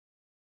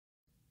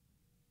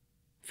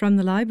From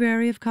the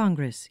Library of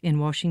Congress in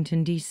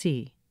Washington,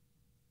 D.C.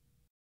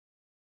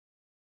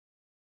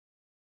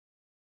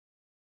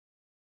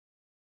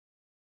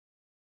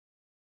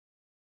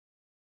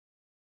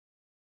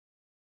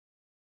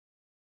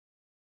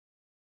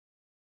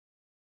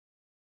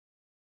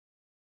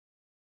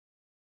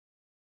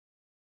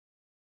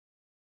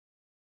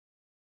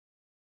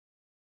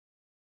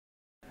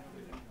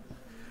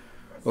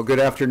 Well, good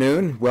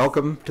afternoon.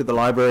 Welcome to the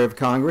Library of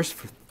Congress,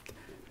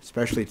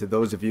 especially to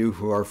those of you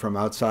who are from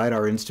outside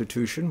our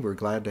institution. We're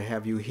glad to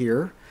have you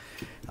here.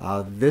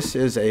 This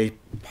is a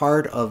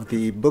part of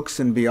the Books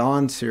and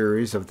Beyond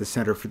series of the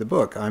Center for the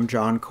Book. I'm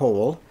John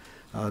Cole,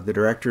 the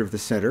director of the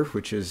center,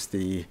 which is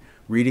the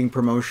reading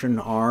promotion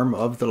arm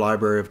of the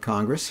Library of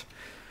Congress.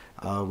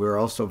 We're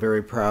also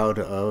very proud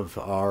of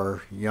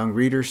our Young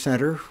Readers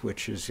Center,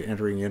 which is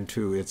entering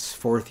into its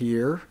 4th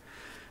year.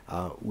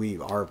 We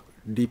are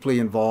deeply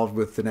involved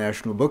with the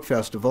National Book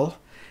Festival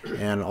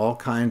and all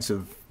kinds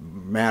of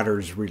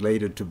matters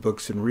related to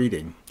books and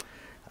reading.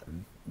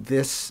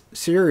 This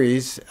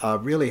series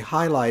really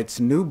highlights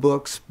new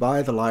books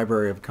by the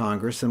Library of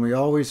Congress, and we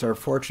always are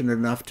fortunate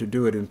enough to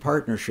do it in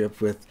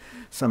partnership with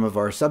some of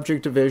our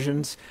subject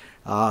divisions,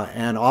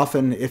 and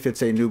often, if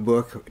it's a new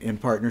book, in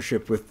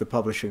partnership with the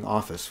publishing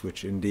office,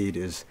 which indeed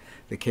is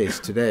the case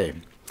today.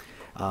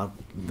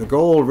 The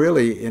goal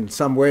really, in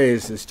some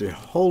ways, is to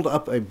hold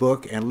up a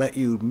book and let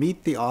you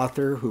meet the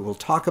author who will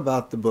talk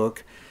about the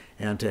book,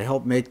 and to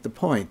help make the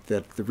point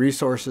that the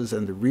resources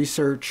and the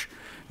research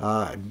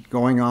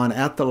going on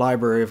at the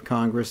Library of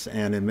Congress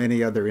and in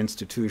many other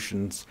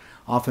institutions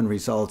often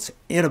results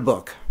in a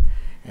book.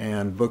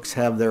 And books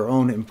have their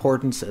own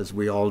importance, as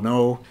we all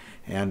know,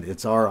 and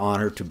it's our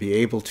honor to be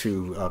able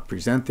to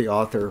present the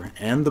author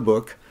and the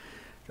book.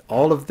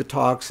 All of the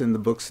talks in the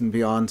Books and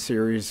Beyond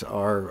series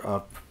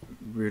are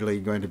really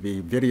going to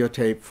be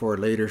videotaped for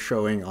later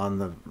showing on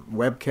the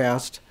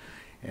webcast,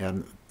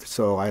 and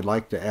so I'd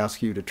like to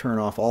ask you to turn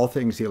off all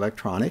things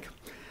electronic.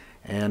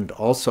 And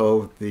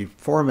also the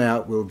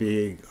format will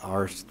be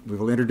we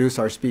will introduce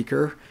our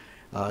speaker,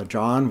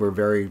 John.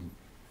 We're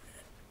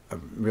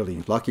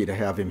really lucky to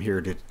have him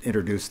here to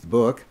introduce the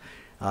book.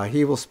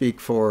 He will speak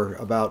for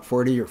about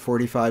 40 or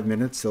 45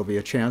 minutes. There'll be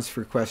a chance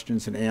for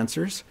questions and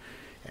answers.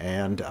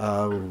 And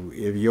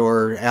if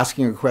you're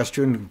asking a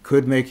question,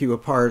 could make you a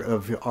part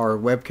of our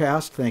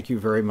webcast, thank you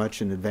very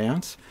much in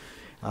advance.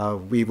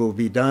 We will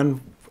be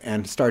done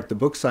and start the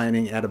book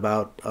signing at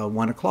about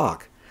 1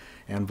 o'clock.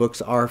 And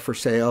books are for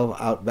sale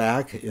out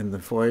back in the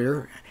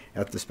foyer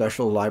at the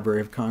special Library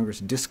of Congress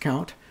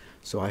discount,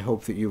 so I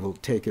hope that you will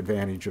take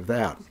advantage of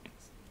that.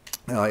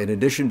 In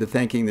addition to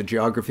thanking the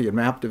Geography and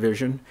Map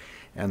Division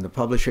and the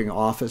Publishing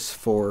Office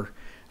for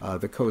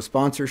the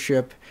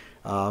co-sponsorship,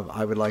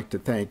 I would like to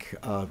thank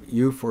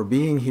you for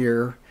being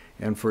here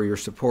and for your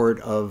support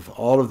of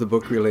all of the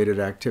book-related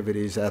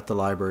activities at the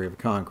Library of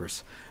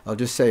Congress. I'll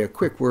just say a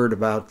quick word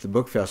about the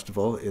Book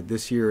Festival.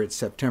 This year it's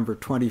September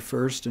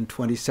 21st and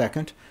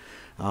 22nd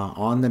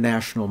on the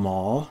National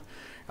Mall.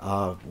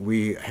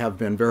 We have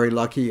been very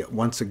lucky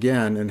once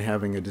again in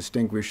having a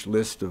distinguished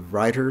list of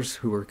writers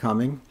who are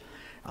coming.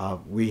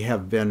 We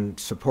have been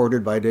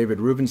supported by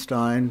David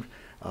Rubenstein,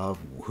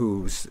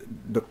 whose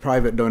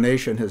private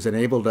donation has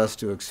enabled us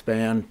to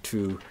expand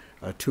to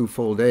 2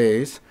 full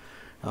days.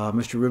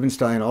 Mr.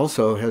 Rubenstein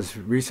also has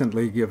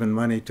recently given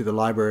money to the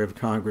Library of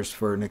Congress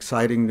for an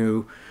exciting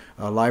new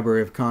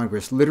Library of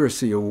Congress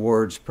Literacy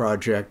Awards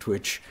project,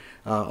 which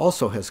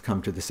also has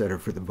come to the Center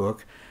for the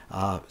Book.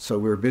 So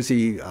we're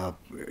busy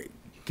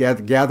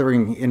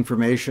gathering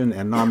information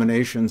and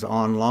nominations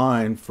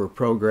online for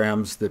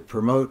programs that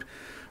promote,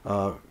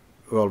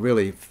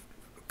 really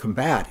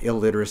combat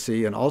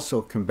illiteracy and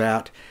also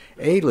combat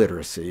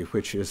alliteracy,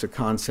 which is a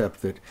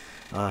concept that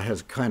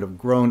has kind of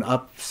grown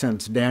up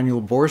since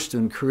Daniel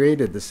Borston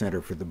created the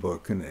Center for the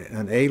Book. And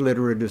an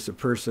alliterate is a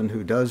person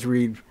who does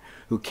read,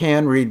 who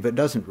can read but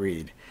doesn't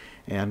read.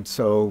 And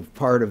so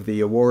part of the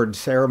award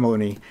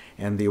ceremony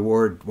and the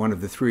award, one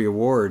of the 3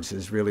 awards,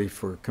 is really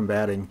for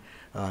combating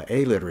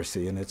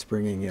alliteracy, and it's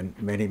bringing in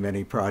many,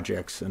 many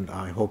projects, and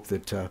I hope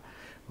that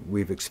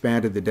we've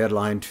expanded the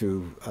deadline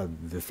to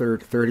the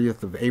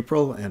 30th of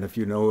April, and if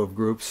you know of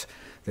groups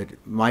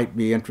that might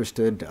be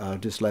interested,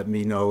 just let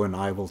me know, and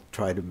I will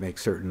try to make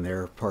certain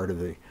they're part of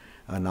the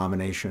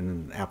nomination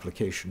and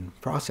application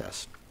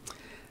process.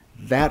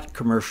 That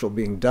commercial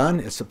being done,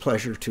 it's a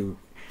pleasure to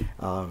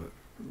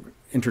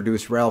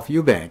introduce Ralph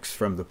Eubanks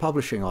from the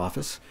Publishing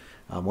Office,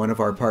 one of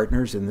our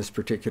partners in this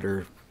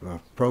particular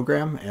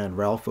program, and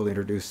Ralph will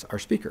introduce our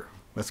speaker.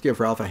 Let's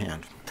give Ralph a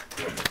hand.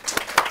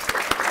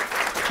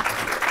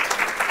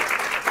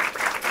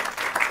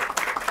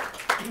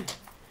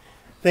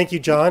 Thank you,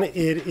 John. It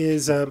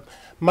is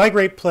my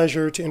great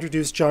pleasure to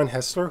introduce John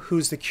Hessler,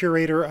 who's the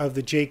curator of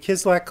the J.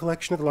 Kislak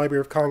Collection of the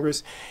Library of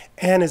Congress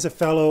and is a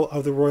fellow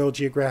of the Royal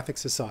Geographic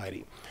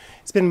Society.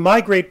 It's been my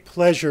great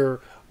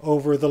pleasure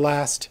over the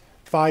last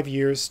 5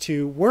 years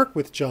to work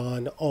with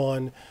John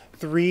on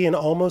 3 and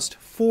almost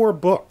 4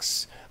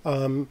 books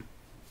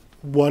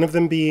One of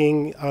them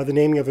being The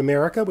Naming of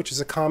America, which is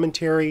a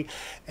commentary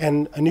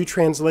and a new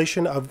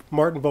translation of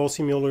Martin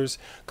Waldseemüller's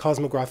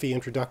Cosmographiae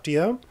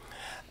Introductio.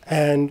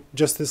 And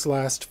just this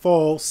last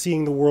fall,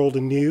 Seeing the World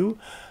Anew,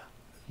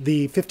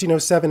 the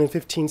 1507 and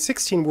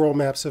 1516 world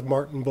maps of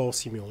Martin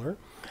Waldseemüller.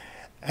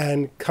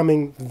 And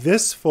coming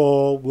this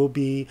fall will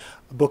be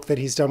a book that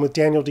he's done with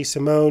Daniel de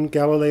Simone,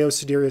 Galileo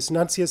Siderius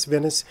Nuncius,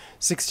 Venice,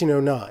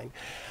 1609.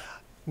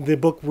 The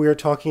book we're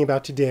talking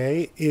about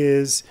today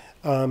is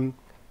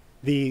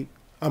the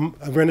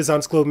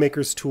Renaissance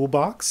Globemaker's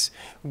Toolbox,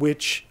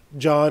 which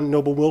John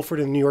Noble Wilford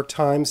in the New York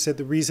Times said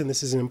the reason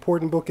this is an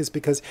important book is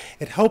because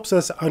it helps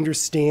us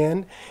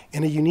understand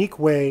in a unique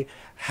way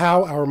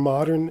how our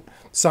modern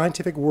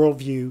scientific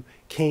worldview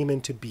came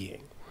into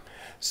being.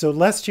 So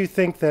lest you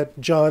think that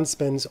John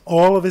spends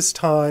all of his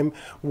time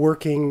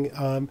working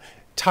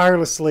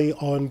tirelessly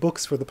on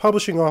books for the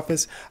publishing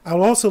office,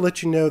 I'll also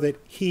let you know that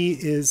he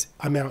is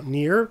a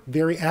mountaineer,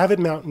 very avid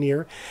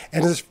mountaineer,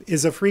 and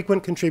is a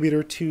frequent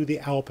contributor to The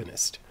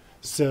Alpinist.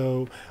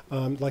 So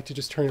I'd like to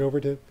just turn it over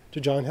to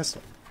John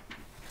Hessler.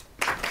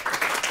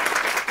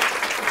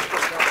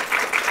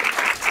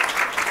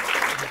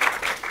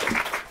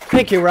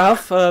 Thank you,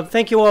 Ralph.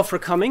 Thank you all for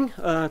coming.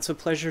 It's a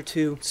pleasure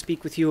to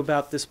speak with you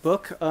about this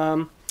book.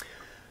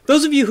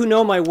 Those of you who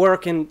know my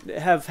work and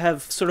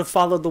have sort of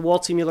followed the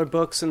Waldseemüller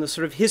books and the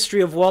sort of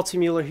history of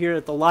Waldseemüller here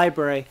at the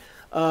library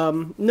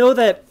know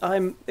that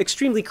I'm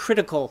extremely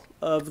critical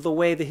of the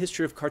way the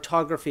history of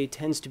cartography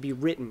tends to be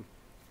written.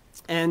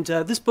 And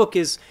this book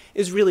is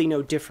really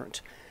no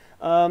different.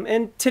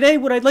 And today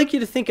what I'd like you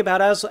to think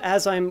about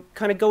as I'm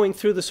kind of going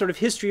through the sort of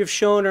history of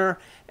Schöner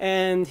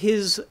and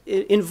his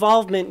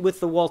involvement with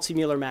the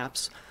Waldseemüller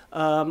maps,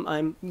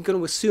 I'm going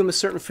to assume a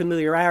certain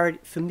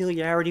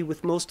familiarity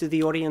with most of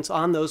the audience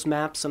on those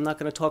maps. I'm not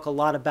going to talk a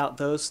lot about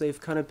those.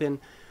 They've kind of been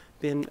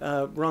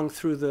rung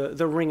through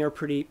the ringer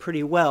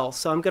pretty well.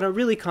 So I'm going to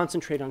really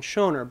concentrate on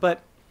Schöner.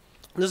 But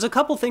there's a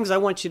couple things I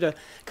want you to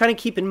kind of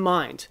keep in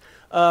mind,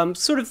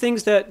 sort of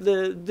things that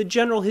the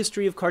general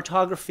history of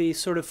cartography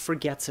sort of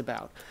forgets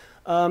about.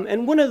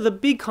 And one of the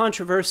big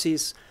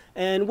controversies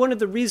and one of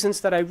the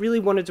reasons that I really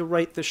wanted to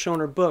write the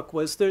Schöner book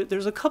was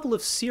there's a couple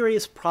of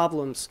serious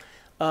problems,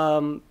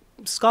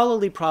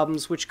 scholarly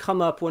problems, which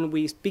come up when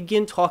we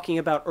begin talking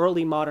about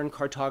early modern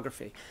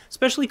cartography,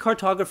 especially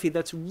cartography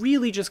that's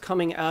really just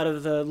coming out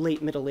of the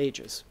late Middle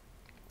Ages.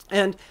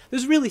 And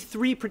there's really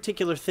three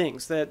particular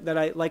things that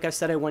like I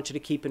said, I want you to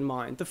keep in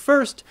mind. The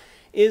first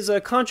is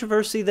a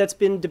controversy that's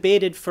been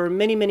debated for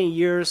many, many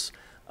years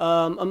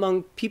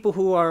among people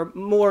who are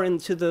more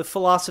into the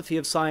philosophy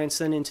of science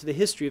than into the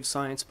history of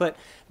science. But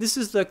this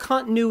is the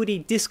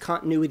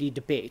continuity-discontinuity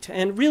debate.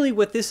 And really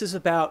what this is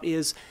about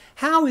is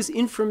how is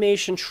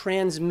information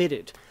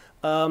transmitted?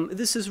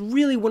 This is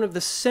really one of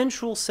the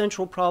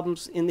central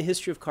problems in the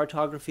history of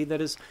cartography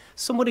that is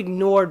somewhat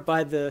ignored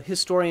by the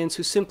historians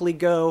who simply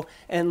go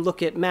and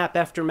look at map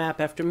after map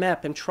after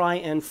map and try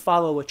and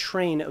follow a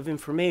train of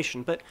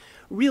information. But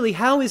really,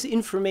 how is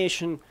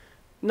information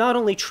not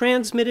only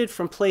transmitted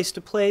from place to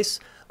place,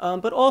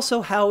 but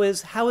also how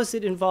is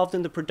it involved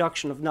in the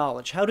production of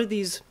knowledge? How do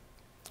these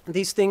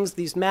things,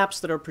 these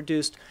maps that are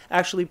produced,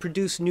 actually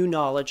produce new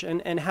knowledge,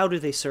 and how do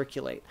they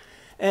circulate?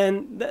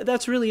 And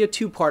that's really a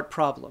two-part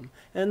problem.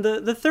 And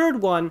the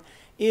third one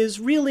is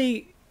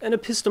really an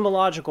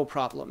epistemological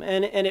problem,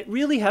 and it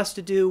really has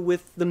to do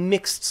with the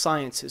mixed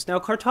sciences. Now,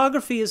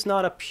 cartography is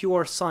not a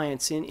pure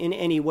science in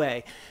any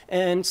way,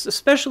 and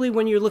especially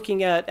when you're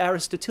looking at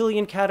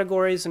Aristotelian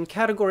categories and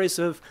categories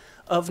of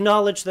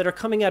knowledge that are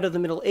coming out of the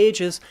Middle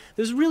Ages,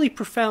 there's really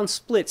profound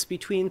splits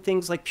between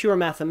things like pure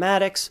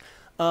mathematics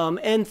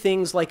and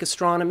things like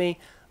astronomy,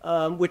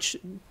 which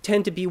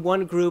tend to be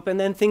one group, and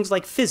then things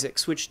like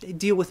physics, which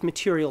deal with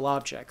material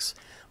objects.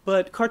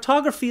 But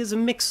cartography is a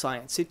mixed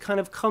science. It kind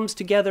of comes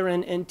together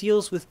and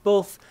deals with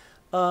both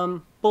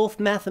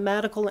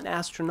mathematical and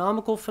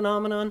astronomical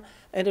phenomenon,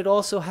 and it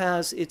also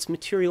has its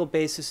material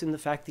basis in the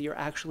fact that you're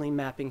actually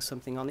mapping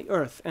something on the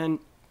Earth. And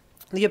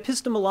the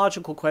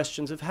epistemological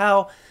questions of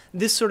how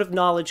this sort of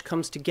knowledge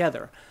comes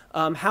together.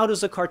 How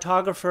does a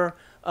cartographer,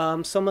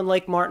 someone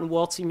like Martin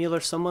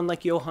Waldseemüller, someone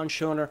like Johannes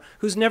Schöner,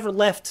 who's never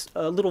left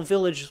a little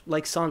village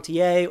like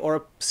Saint-Dié or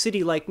a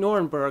city like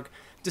Nuremberg,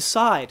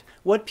 decide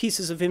what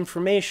pieces of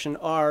information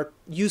are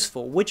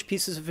useful, which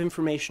pieces of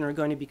information are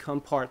going to become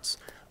parts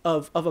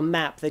of a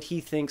map that he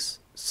thinks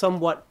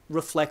somewhat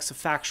reflects a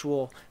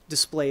factual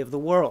display of the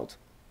world.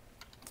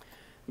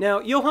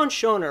 Now, Johannes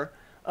Schöner,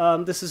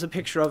 this is a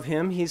picture of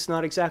him. He's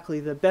not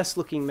exactly the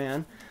best-looking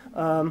man,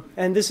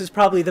 and this is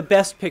probably the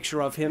best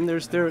picture of him.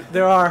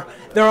 There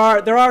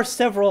are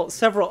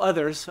several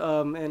others,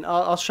 and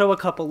I'll show a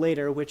couple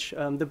later, which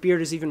the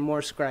beard is even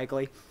more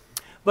scraggly.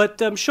 But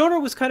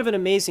Schöner was kind of an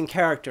amazing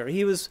character.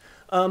 He was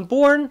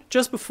born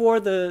just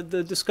before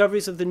the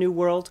discoveries of the New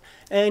World,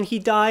 and he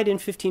died in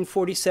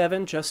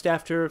 1547, just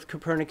after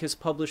Copernicus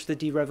published the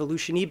De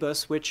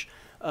Revolutionibus, which,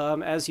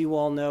 as you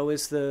all know,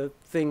 is the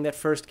thing that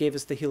first gave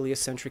us the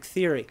heliocentric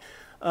theory.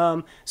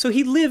 So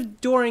he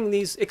lived during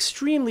these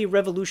extremely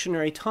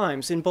revolutionary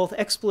times in both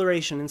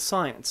exploration and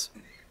science.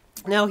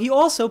 Now, he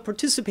also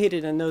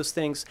participated in those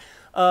things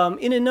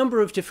in a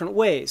number of different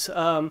ways.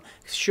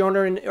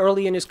 Schöner,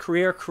 early in his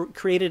career,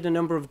 created a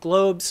number of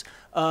globes,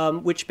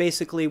 which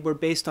basically were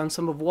based on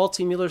some of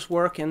Waldseemüller's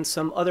work and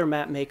some other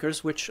map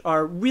makers, which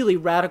are really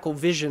radical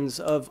visions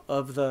of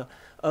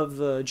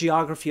the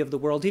geography of the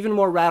world, even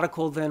more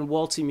radical than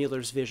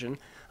Waldseemüller's vision.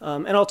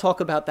 And I'll talk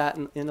about that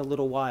in a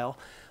little while.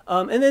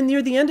 And then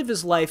near the end of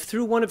his life,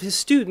 through one of his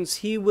students,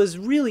 he was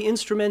really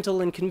instrumental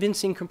in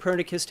convincing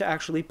Copernicus to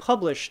actually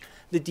publish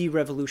the De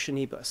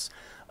Revolutionibus.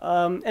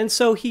 And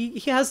so he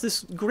has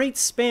this great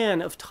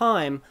span of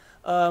time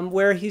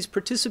where he's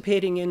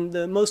participating in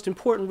the most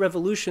important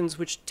revolutions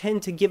which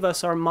tend to give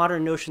us our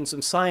modern notions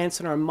of science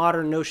and our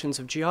modern notions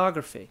of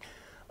geography.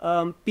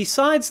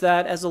 Besides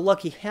that, as a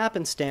lucky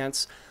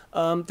happenstance,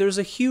 there's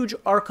a huge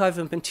archive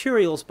of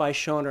materials by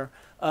Schöner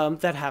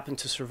that happen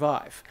to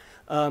survive.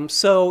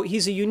 So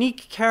he's a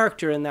unique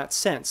character in that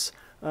sense.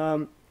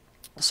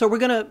 So we're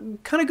going to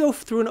kind of go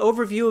through an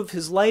overview of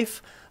his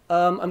life.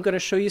 I'm going to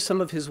show you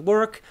some of his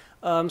work,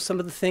 some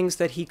of the things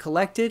that he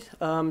collected.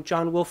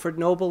 John Wilfred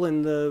Noble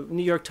in the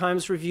New York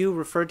Times Review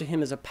referred to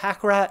him as a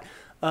pack rat.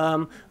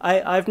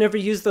 I've never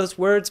used those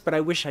words, but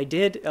I wish I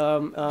did,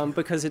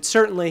 because it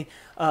certainly,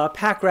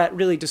 pack rat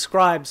really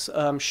describes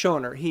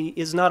Schöner. He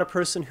is not a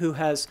person who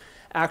has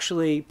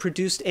actually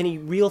produced any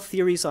real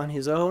theories on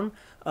his own.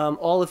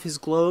 All of his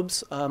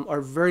globes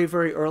are very,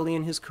 very early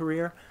in his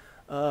career.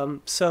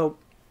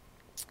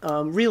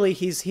 Really,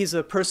 he's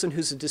a person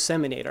who's a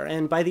disseminator.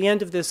 And by the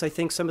end of this, I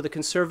think some of the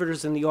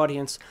conservators in the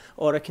audience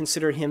ought to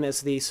consider him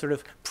as the sort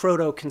of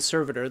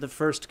proto-conservator, the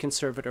first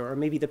conservator, or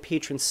maybe the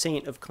patron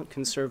saint of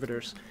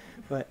conservators.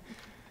 But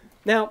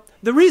now,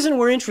 the reason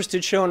we're interested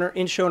in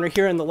Schöner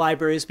here in the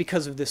library is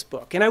because of this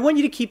book. And I want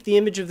you to keep the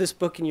image of this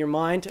book in your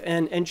mind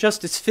and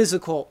just its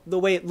physical, the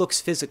way it looks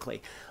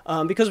physically.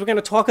 Because we're going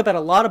to talk about a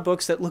lot of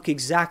books that look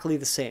exactly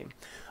the same.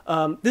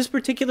 This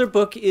particular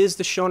book is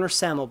the Schöner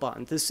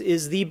Sammelband. This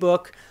is the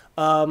book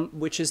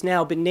which has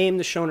now been named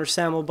the Schöner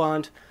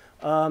Sammelband,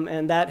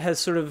 and that has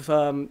sort of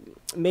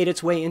made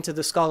its way into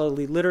the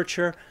scholarly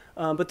literature.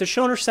 But the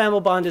Schöner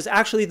Sammelband is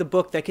actually the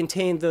book that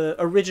contained the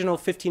original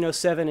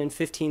 1507 and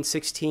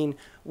 1516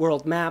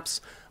 world maps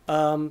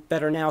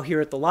that are now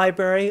here at the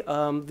library.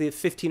 The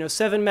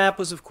 1507 map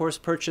was, of course,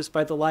 purchased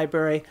by the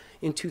library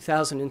in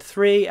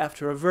 2003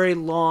 after a very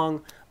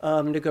long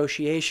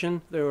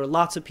negotiation. There were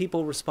lots of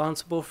people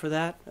responsible for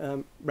that.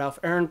 Ralph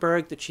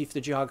Ehrenberg, the chief of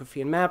the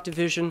Geography and Map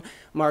Division,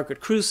 Margaret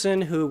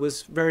Cruson, who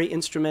was very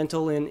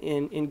instrumental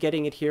in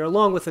getting it here,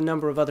 along with a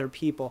number of other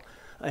people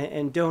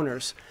and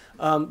donors.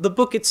 The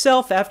book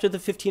itself, after the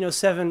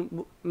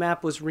 1507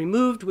 map was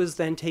removed, was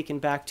then taken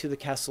back to the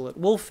castle at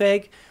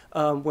Wolfegg,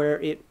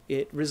 where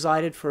it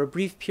resided for a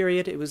brief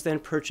period. It was then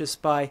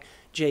purchased by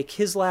J.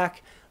 Kislak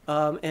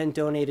and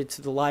donated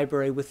to the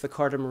library with the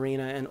Carta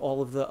Marina and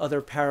all of the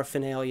other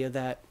paraphernalia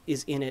that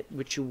is in it,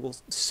 which you will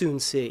soon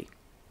see.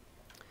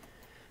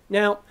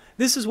 Now,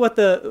 this is what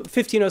the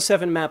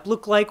 1507 map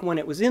looked like when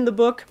it was in the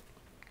book.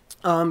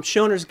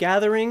 Schöner's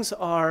gatherings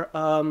are,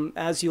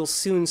 as you'll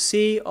soon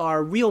see,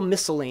 are real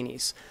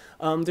miscellanies.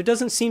 There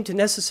doesn't seem to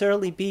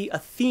necessarily be a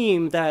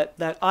theme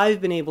that I've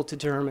been able to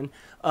determine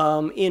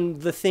in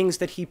the things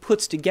that he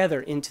puts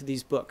together into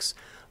these books.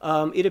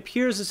 It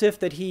appears as if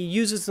that he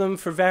uses them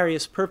for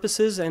various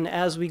purposes, and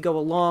as we go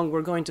along,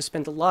 we're going to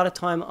spend a lot of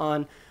time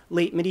on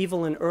late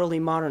medieval and early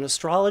modern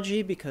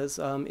astrology, because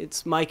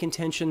it's my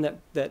contention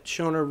that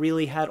Schöner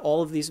really had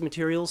all of these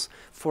materials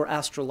for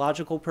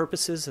astrological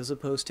purposes as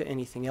opposed to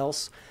anything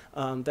else,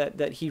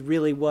 that he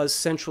really was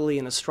centrally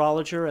an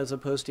astrologer as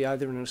opposed to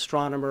either an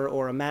astronomer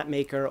or a map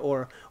maker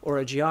or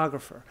a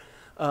geographer.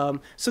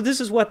 So this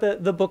is what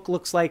the book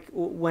looks like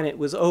when it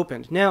was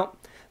opened. Now,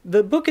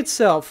 the book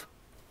itself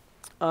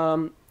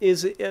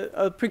is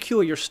a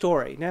peculiar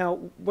story. Now,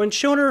 when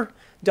Schöner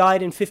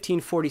died in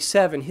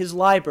 1547, his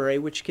library,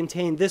 which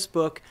contained this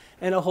book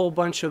and a whole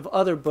bunch of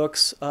other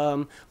books,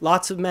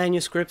 lots of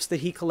manuscripts that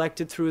he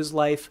collected through his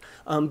life,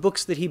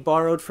 books that he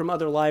borrowed from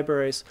other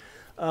libraries,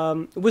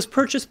 was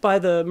purchased by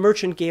the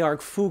merchant Georg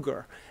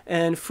Fugger.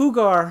 And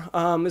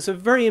Fugger is a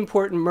very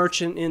important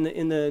merchant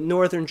in the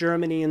northern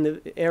Germany, in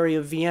the area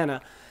of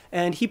Vienna.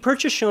 And he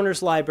purchased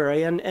Schöner's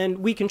library, and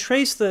we can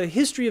trace the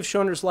history of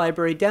Schöner's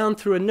library down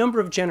through a number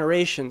of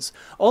generations,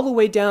 all the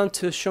way down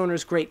to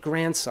Schöner's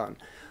great-grandson.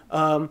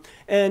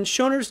 And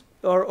Schöner's,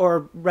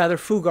 or rather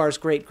Fugger's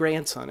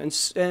great-grandson.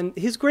 And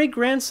his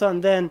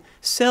great-grandson then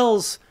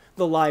sells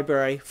the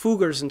library,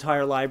 Fugger's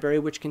entire library,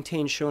 which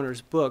contains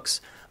Schöner's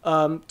books,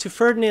 to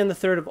Ferdinand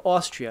III of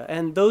Austria.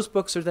 And those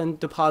books are then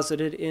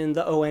deposited in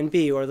the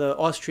ONB, or the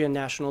Austrian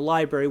National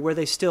Library, where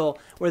they still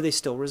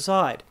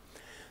reside.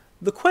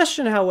 The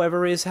question,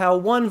 however, is how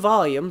one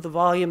volume, the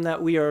volume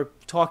that we are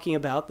talking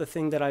about, the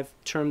thing that I've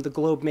termed the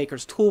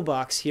Globemaker's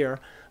Toolbox here,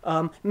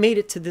 made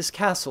it to this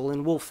castle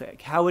in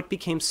Wolfegg, how it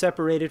became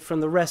separated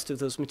from the rest of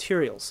those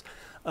materials.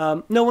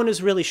 No one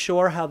is really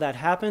sure how that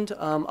happened.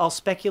 I'll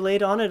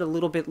speculate on it a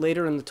little bit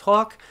later in the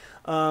talk.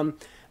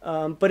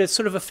 But it's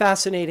sort of a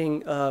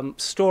fascinating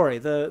story.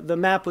 The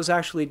map was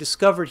actually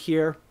discovered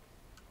here,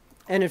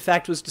 and in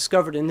fact was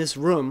discovered in this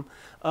room.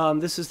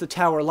 This is the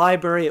Tower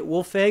Library at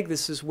Wolfegg.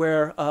 This is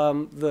where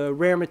the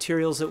rare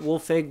materials at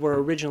Wolfegg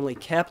were originally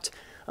kept.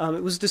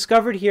 It was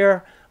discovered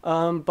here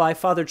by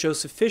Father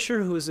Joseph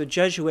Fisher, who was a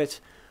Jesuit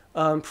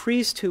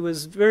priest who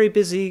was very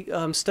busy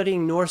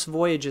studying Norse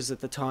voyages at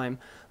the time.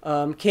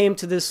 Came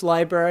to this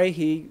library.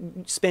 He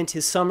spent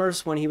his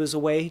summers when he was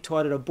away. He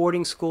taught at a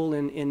boarding school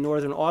in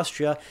northern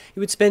Austria. He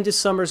would spend his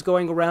summers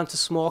going around to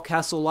small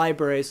castle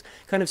libraries,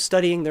 kind of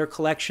studying their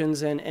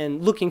collections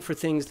and looking for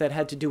things that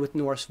had to do with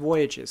Norse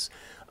voyages.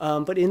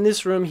 But in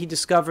this room, he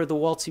discovered the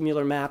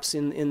Waldseemüller maps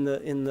in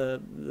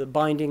the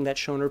binding that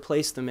Schöner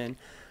placed them in.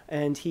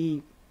 And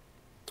he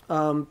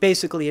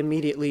basically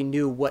immediately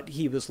knew what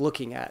he was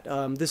looking at.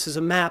 This is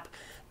a map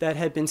that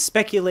had been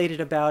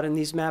speculated about, and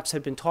these maps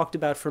had been talked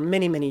about for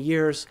many, many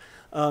years,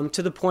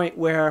 to the point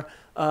where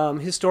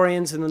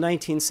historians in the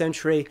 19th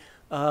century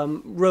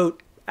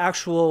wrote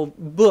actual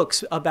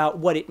books about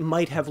what it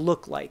might have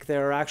looked like.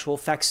 There are actual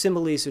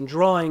facsimiles and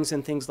drawings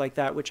and things like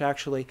that which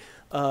actually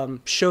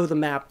show the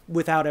map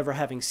without ever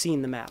having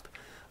seen the map.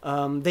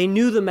 They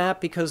knew the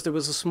map because there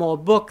was a small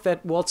book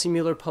that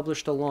Waldseemüller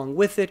published along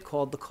with it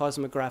called the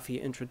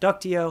Cosmographiae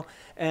Introductio,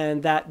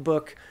 and that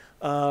book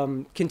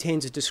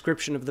contains a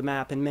description of the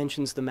map and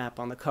mentions the map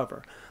on the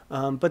cover.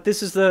 But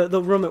this is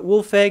the room at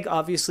Wolfegg.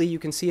 Obviously, you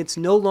can see it's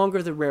no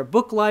longer the rare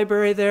book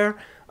library there.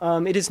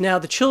 It is now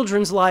the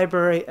children's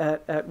library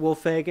at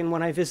Wolfegg, and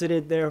when I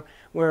visited, there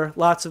were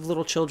lots of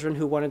little children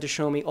who wanted to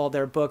show me all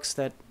their books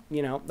that,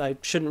 you know, I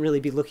shouldn't really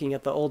be looking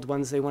at the old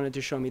ones. They wanted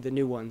to show me the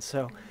new ones.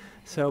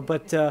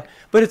 But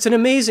it's an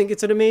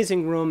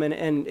amazing room,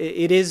 and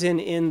it is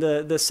in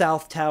the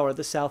south tower,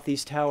 the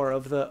southeast tower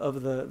of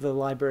the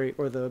library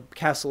or the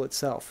castle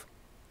itself.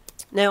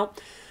 Now,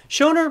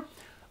 Schöner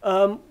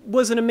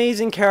was an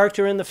amazing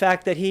character in the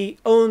fact that he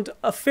owned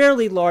a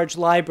fairly large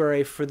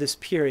library for this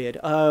period.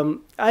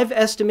 I've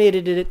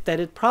estimated that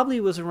it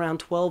probably was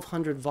around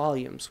 1,200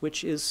 volumes,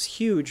 which is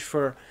huge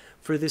for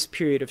this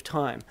period of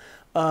time.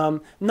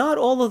 Not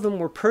all of them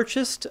were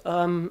purchased.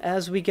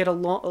 As we get a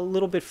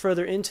little bit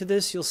further into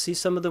this, you'll see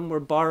some of them were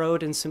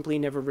borrowed and simply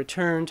never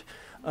returned.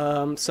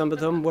 Some of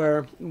them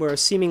were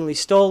seemingly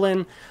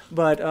stolen,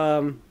 but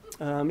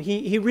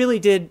he really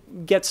did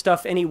get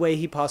stuff any way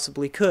he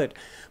possibly could.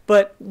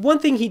 But one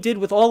thing he did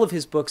with all of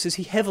his books is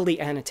he heavily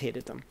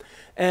annotated them.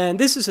 And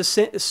this is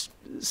a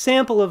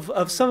sample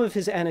of some of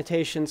his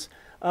annotations.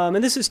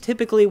 And this is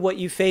typically what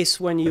you face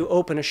when you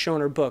open a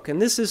Schöner book.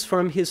 And this is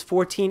from his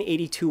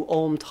 1482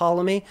 Ulm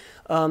Ptolemy.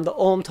 The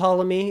Ulm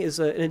Ptolemy is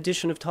an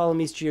edition of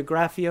Ptolemy's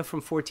Geographia from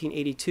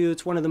 1482.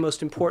 It's one of the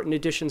most important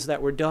editions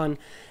that were done.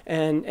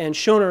 And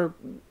Schöner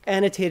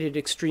annotated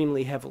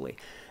extremely heavily.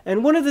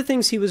 And one of the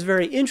things he was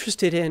very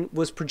interested in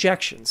was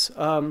projections.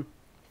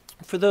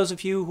 For those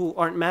of you who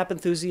aren't map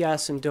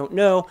enthusiasts and don't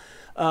know,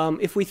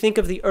 if we think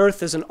of the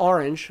Earth as an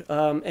orange,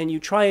 and you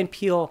try and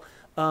peel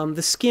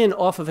the skin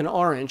off of an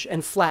orange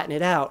and flatten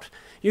it out,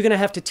 you're going to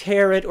have to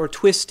tear it or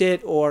twist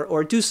it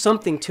or do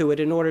something to it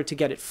in order to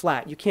get it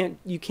flat.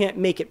 You can't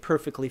make it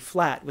perfectly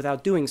flat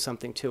without doing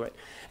something to it.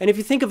 And if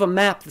you think of a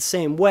map the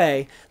same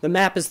way, the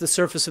map is the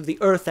surface of the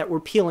Earth that we're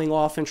peeling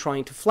off and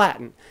trying to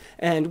flatten.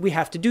 And we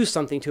have to do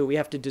something to it. We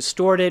have to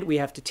distort it, we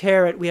have to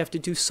tear it, we have to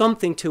do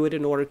something to it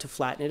in order to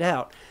flatten it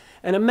out.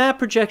 And a map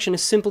projection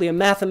is simply a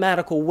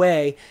mathematical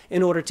way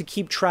in order to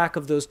keep track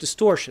of those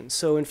distortions.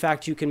 So in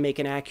fact, you can make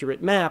an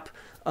accurate map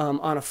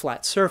on a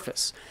flat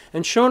surface.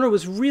 And Schöner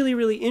was really,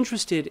 really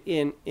interested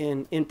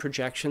in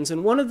projections.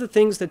 And one of the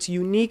things that's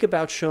unique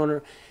about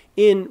Schöner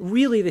in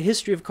really the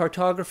history of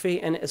cartography,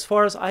 and as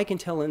far as I can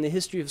tell in the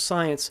history of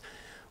science,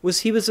 was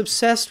he was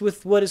obsessed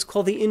with what is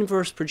called the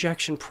inverse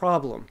projection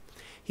problem.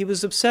 He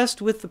was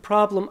obsessed with the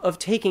problem of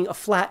taking a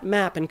flat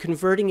map and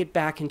converting it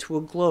back into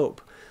a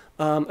globe.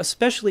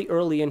 Especially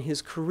early in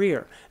his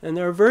career. And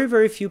there are very,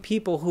 very few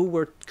people who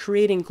were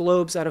creating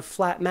globes out of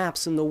flat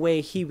maps in the way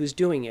he was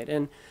doing it.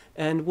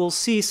 And we'll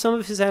see some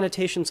of his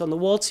annotations on the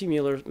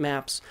Waldseemüller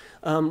maps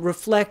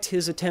reflect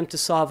his attempt to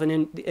solve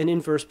an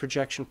inverse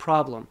projection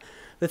problem.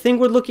 The thing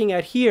we're looking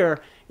at here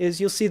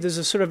is you'll see there's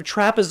a sort of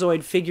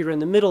trapezoid figure in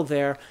the middle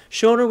there.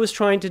 Schöner was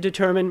trying to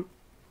determine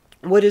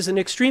what is an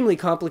extremely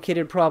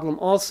complicated problem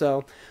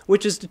also,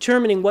 which is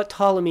determining what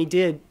Ptolemy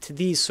did to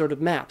these sort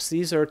of maps.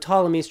 These are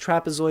Ptolemy's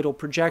trapezoidal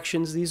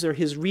projections. These are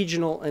his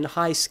regional and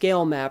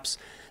high-scale maps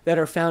that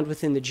are found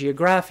within the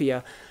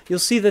Geographia. You'll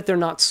see that they're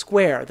not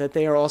square, that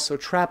they are also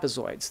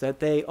trapezoids, that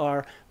they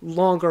are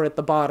longer at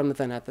the bottom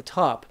than at the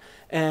top.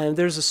 And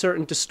there's a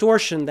certain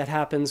distortion that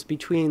happens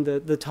between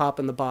the top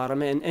and the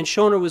bottom, and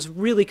Schöner was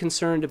really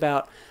concerned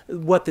about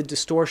what the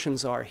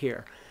distortions are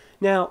here.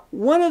 Now,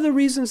 one of the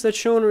reasons that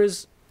Schöner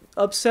is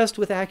obsessed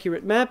with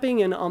accurate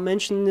mapping, and I'll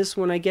mention this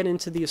when I get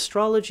into the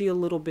astrology a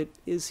little bit,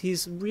 is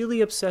he's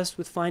really obsessed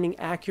with finding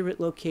accurate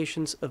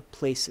locations of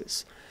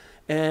places.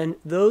 And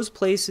those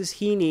places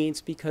he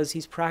needs because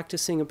he's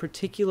practicing a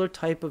particular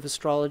type of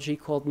astrology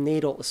called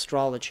natal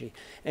astrology.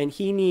 And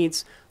he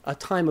needs a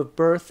time of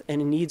birth, and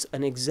he needs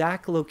an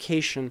exact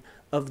location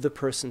of the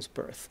person's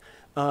birth.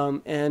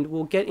 And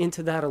we'll get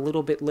into that a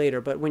little bit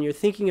later. But when you're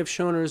thinking of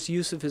Schöner's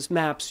use of his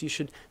maps, you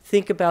should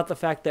think about the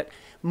fact that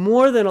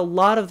more than a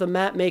lot of the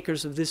map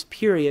makers of this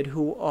period,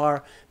 who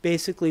are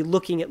basically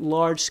looking at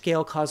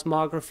large-scale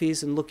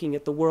cosmographies and looking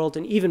at the world,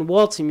 and even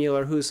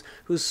Waldseemüller,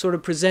 who's sort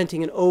of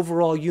presenting an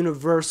overall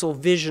universal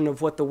vision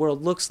of what the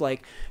world looks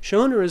like,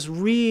 Schöner is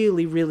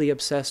really, really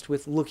obsessed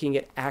with looking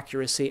at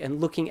accuracy and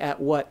looking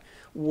at what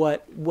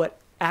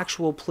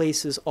actual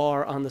places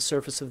are on the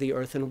surface of the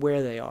Earth and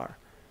where they are.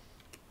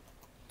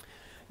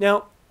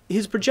 Now,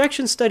 his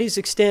projection studies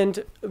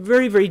extend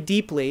very, very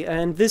deeply,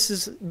 and this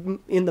is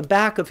in the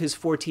back of his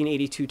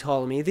 1482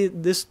 Ptolemy.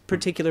 This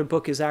particular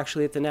book is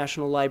actually at the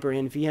National Library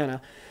in Vienna,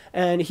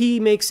 and he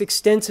makes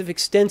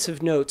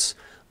extensive notes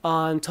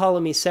on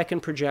Ptolemy's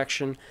second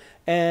projection,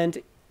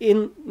 and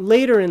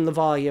later in the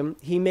volume,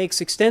 he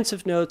makes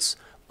extensive notes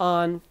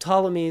on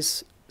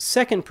Ptolemy's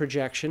second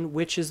projection,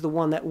 which is the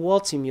one that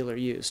Waldseemüller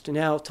used.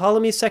 Now,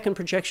 Ptolemy's second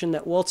projection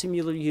that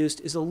Waldseemüller used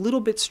is a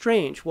little bit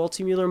strange.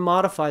 Waldseemüller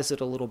modifies it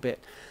a little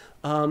bit.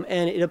 And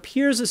it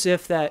appears as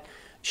if that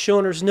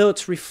Schöner's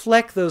notes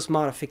reflect those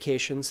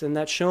modifications, and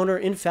that Schöner,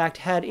 in fact,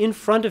 had in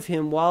front of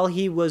him while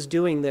he was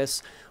doing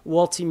this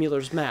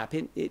Waldseemüller's map.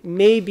 It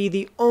may be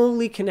the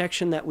only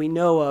connection that we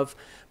know of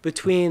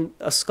between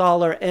a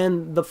scholar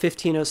and the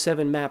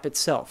 1507 map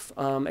itself,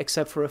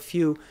 except for a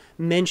few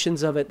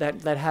mentions of it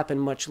that happen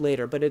much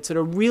later. But it's at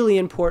a really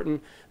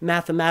important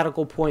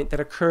mathematical point that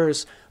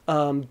occurs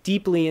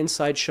deeply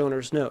inside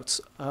Schöner's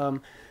notes.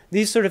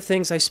 These sort of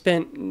things I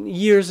spent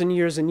years and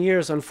years and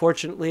years,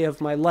 unfortunately,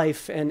 of my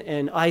life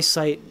and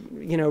eyesight,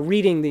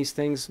 reading these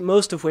things,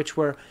 most of which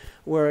were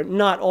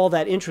not all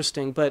that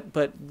interesting,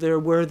 but there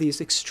were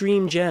these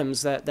extreme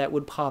gems that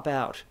would pop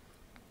out.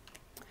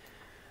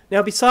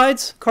 Now,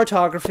 besides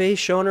cartography,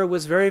 Schöner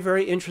was very,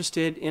 very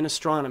interested in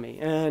astronomy,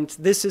 and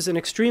this is an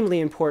extremely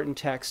important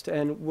text,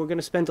 and we're going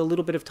to spend a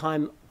little bit of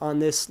time on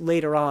this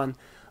later on.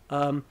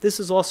 This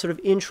is all sort of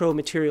intro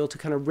material to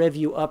kind of rev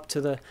you up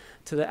to the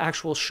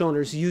actual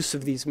Schöner's use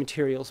of these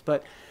materials.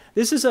 But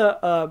this is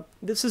a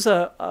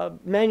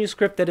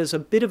manuscript that is a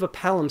bit of a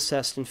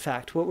palimpsest. In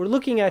fact, what we're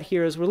looking at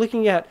here is we're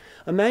looking at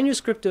a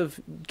manuscript of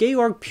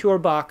Georg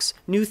Purbach's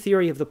New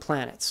Theory of the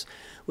Planets.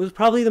 It was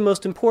probably the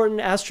most important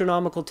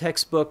astronomical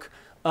textbook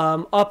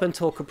up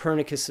until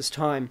Copernicus's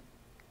time.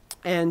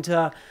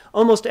 And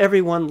almost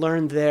everyone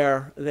learned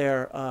their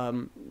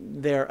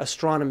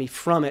astronomy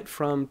from it,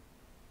 from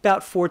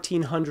about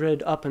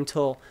 1400 up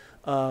until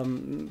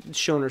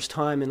Schöner's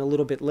time and a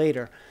little bit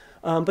later.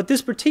 But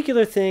this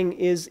particular thing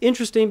is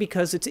interesting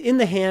because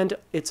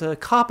it's a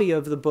copy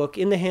of the book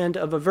in the hand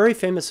of a very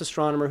famous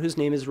astronomer whose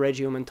name is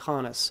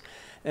Regiomontanus.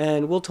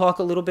 And we'll talk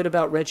a little bit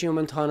about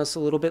Regiomontanus a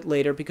little bit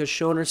later, because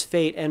Schöner's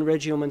fate and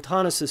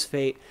Regiomontanus's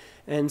fate,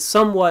 and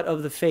somewhat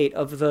of the fate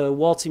of the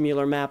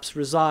Waldseemüller maps,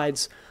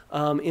 resides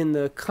in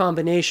the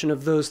combination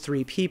of those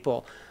three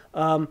people.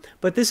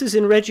 But this is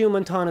in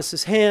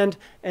Regiomontanus's hand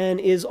and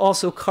is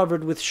also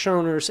covered with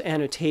Schöner's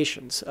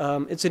annotations.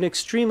 It's an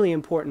extremely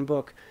important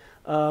book.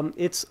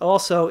 It's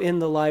also in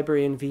the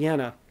library in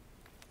Vienna.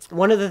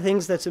 One of the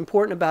things that's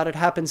important about it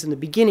happens in the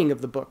beginning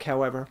of the book,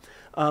 however,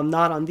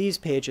 not on these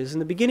pages. In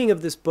the beginning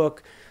of this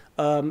book,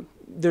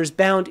 there's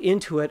bound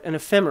into it an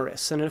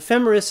ephemeris. And an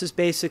ephemeris is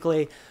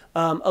basically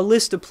a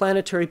list of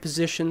planetary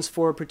positions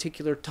for a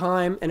particular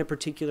time and a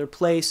particular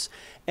place.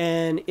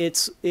 And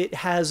it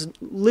has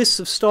lists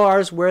of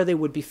stars, where they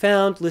would be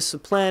found, lists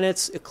of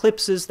planets,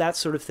 eclipses, that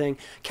sort of thing,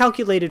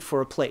 calculated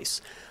for a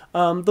place.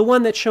 The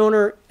one that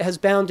Schöner has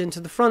bound into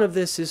the front of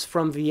this is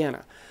from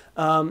Vienna.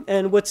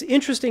 And what's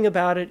interesting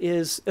about it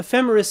is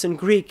ephemeris in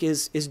Greek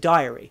is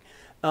diary.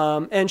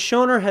 And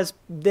Schöner has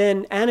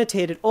then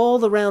annotated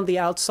all around the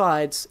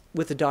outsides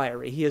with a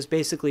diary. He has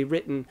basically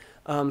written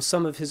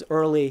some of his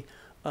early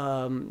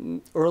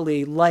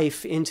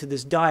life into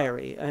this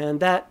diary. And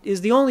that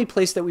is the only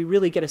place that we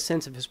really get a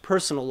sense of his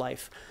personal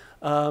life.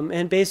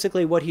 And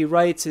basically what he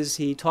writes is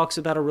he talks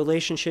about a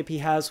relationship he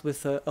has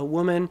with a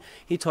woman.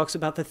 He talks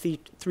about the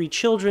three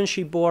children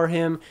she bore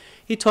him.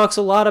 He talks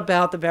a lot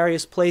about the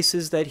various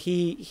places that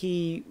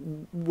he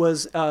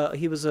was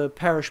a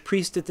parish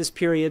priest at this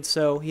period,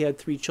 so he had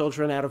 3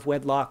 children out of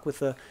wedlock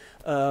with a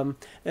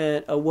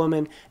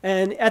woman.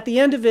 And at the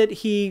end of it,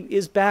 he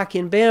is back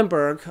in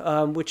Bamberg,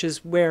 which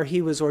is where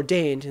he was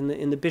ordained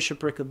in the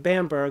bishopric of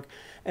Bamberg.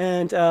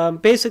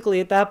 And basically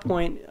at that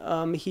point,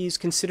 he's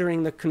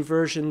considering the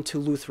conversion to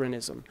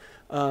Lutheranism.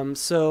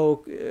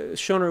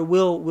 Schöner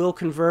will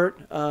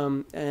convert,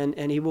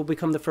 and he will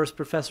become the first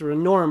professor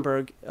in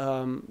Nuremberg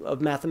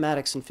of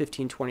mathematics in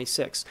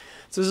 1526.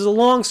 So there's a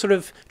long sort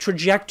of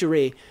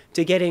trajectory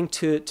to getting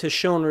to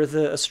Schöner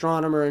the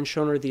astronomer and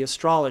Schöner the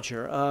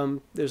astrologer.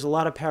 There's a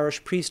lot of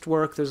parish priest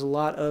work. There's a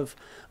lot of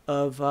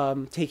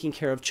taking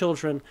care of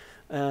children.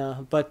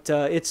 But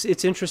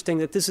it's interesting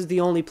that this is the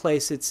only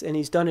place and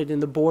he's done it in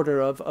the border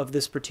of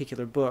this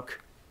particular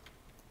book.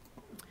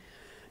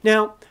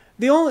 Now,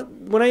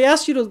 when I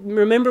asked you to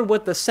remember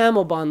what the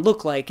Sammelband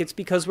looked like, it's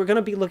because we're going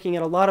to be looking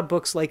at a lot of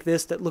books like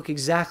this that look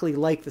exactly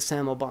like the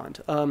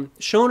Sammelband.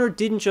 Schöner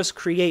didn't just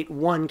create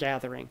one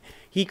gathering.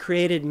 He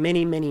created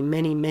many, many,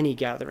 many, many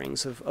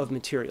gatherings of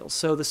materials.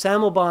 So the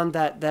Sammelband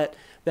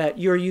that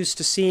you're used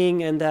to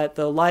seeing and that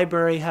the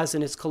library has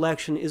in its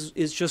collection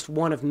is just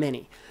one of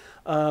many.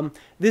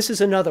 This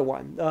is another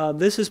one.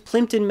 This is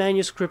Plimpton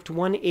Manuscript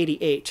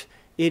 188.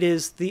 It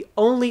is the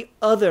only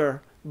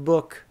other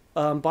book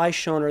by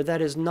Schöner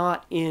that is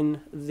not in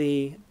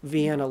the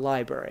Vienna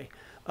library.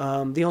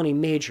 The only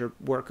major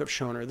work of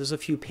Schöner. There's a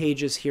few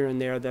pages here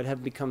and there that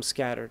have become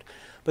scattered.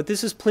 But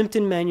this is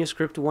Plimpton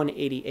Manuscript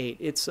 188.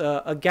 It's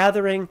a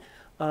gathering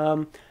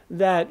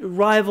that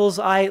rivals,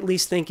 I at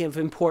least think, of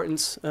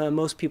importance.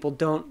 Most people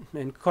don't,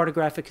 and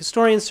cartographic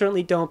historians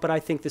certainly don't, but I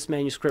think this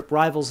manuscript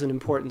rivals in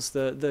importance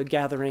the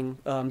gathering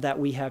that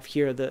we have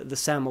here, the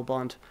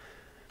Sammelband.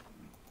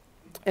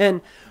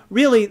 And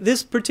really,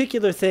 this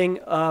particular thing,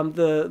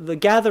 the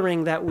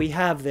gathering that we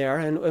have there,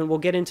 and we'll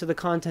get into the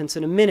contents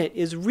in a minute,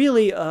 is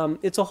really,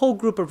 it's a whole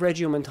group of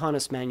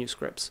Regiomontanus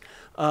manuscripts,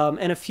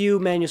 and a few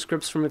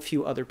manuscripts from a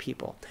few other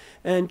people.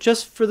 And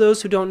just for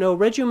those who don't know,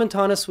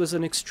 Regiomontanus was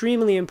an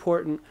extremely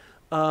important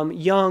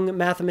young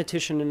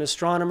mathematician and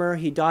astronomer.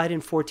 He died in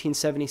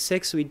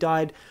 1476, so he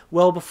died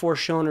well before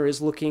Schöner is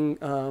looking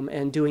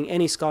and doing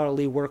any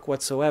scholarly work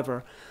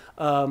whatsoever.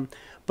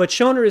 But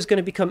Schöner is going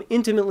to become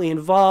intimately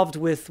involved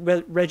with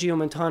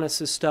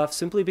Regiomontanus' stuff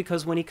simply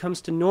because when he comes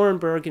to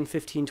Nuremberg in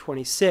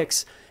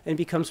 1526 and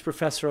becomes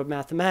professor of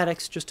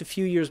mathematics, just a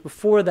few years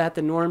before that,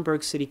 the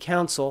Nuremberg City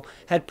Council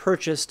had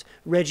purchased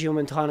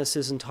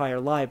Regiomontanus' entire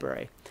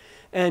library.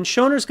 And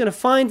Schöner's going to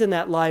find in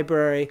that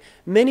library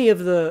many of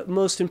the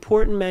most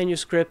important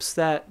manuscripts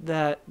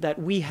that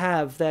we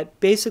have that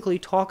basically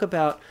talk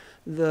about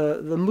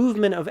the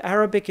movement of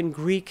Arabic and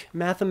Greek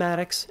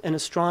mathematics and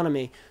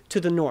astronomy to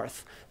the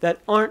north, that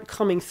aren't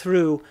coming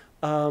through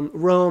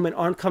Rome and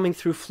aren't coming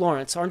through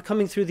Florence, aren't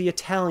coming through the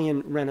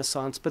Italian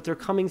Renaissance, but they're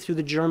coming through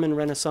the German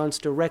Renaissance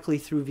directly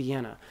through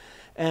Vienna.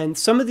 And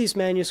some of these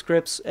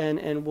manuscripts,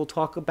 and we'll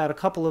talk about a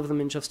couple of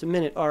them in just a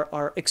minute,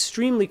 are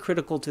extremely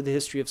critical to the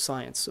history of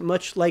science,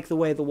 much like the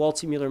way the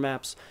Waldseemüller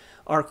maps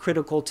are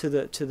critical to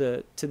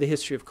the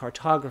history of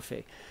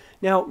cartography.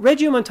 Now,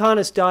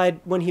 Regiomontanus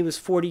died when he was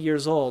 40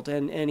 years old,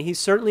 and he's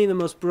certainly the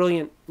most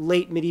brilliant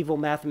late medieval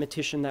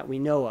mathematician that we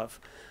know of.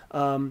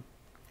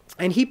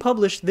 And he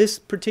published this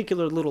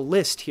particular little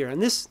list here, and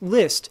this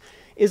list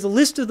is a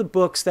list of the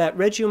books that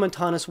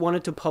Regiomontanus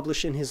wanted to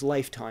publish in his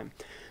lifetime.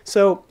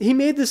 So he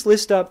made this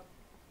list up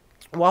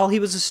while he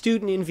was a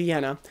student in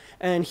Vienna,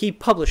 and he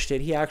published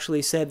it. He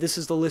actually said, this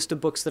is the list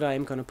of books that I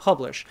am going to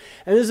publish.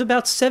 And there's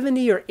about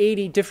 70 or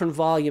 80 different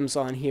volumes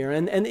on here,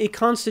 and it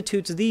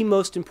constitutes the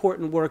most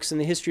important works in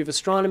the history of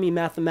astronomy,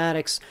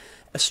 mathematics,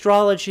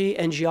 astrology,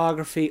 and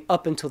geography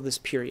up until this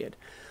period.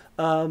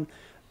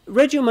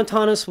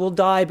 Regiomontanus will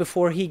die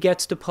before he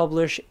gets to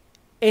publish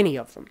any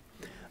of them.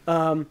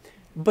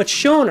 But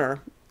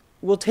Schöner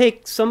will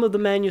take some of the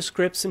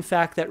manuscripts, in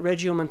fact, that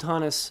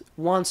Regiomontanus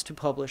wants to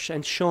publish,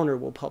 and Schöner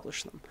will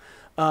publish them.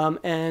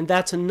 And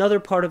that's another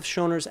part of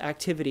Schöner's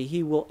activity.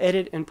 He will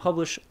edit and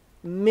publish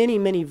many,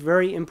 many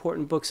very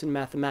important books in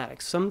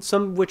mathematics, some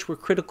of which were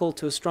critical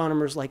to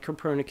astronomers like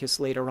Copernicus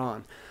later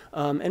on.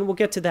 And we'll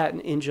get to that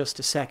in just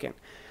a second.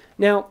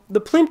 Now,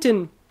 the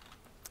Plimpton,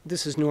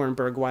 this is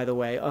Nuremberg, by the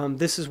way.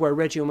 This is where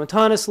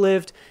Regiomontanus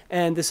lived,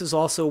 and this is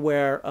also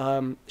where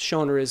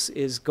Schöner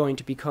is going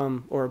to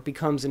become, or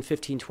becomes in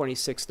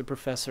 1526, the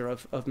professor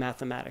of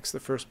mathematics,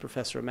 the first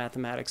professor of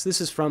mathematics. This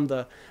is from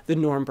the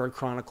Nuremberg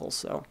Chronicles.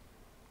 So,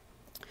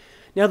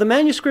 now the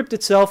manuscript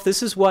itself,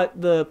 this is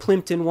what the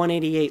Plimpton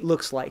 188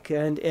 looks like,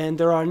 and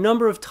there are a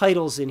number of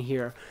titles in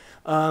here.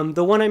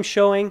 The one I'm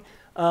showing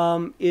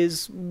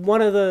is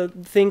one of the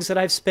things that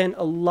I've spent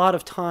a lot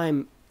of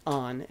time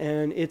on,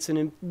 and it's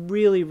a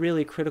really,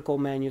 really critical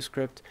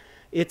manuscript.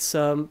 It's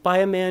by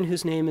a man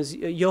whose name is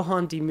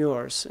Johannes de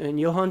Meurs, and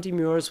Johannes de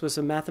Meurs was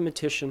a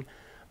mathematician,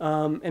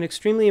 an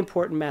extremely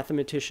important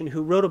mathematician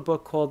who wrote a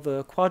book called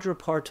the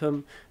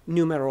Quadripartum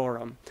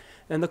Numerorum.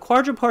 And the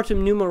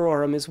Quadripartum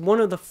Numerorum is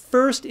one of the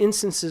first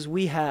instances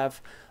we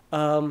have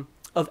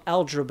of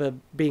algebra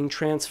being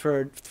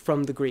transferred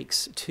from the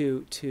Greeks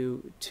to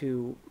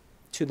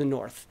the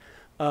north.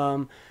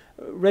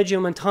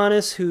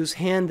 Regiomontanus, whose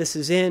hand this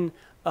is in,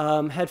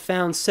 had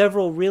found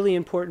several really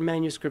important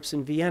manuscripts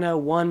in Vienna,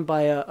 one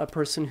by a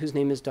person whose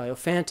name is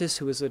Diophantus,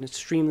 who was an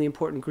extremely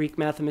important Greek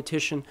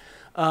mathematician,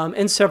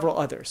 and several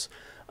others.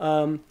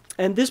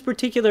 And this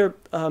particular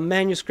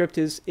manuscript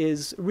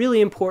is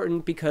really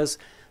important because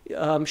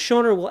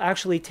Schöner will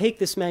actually take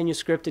this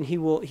manuscript and he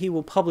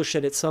will publish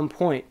it at some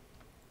point.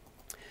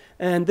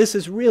 And this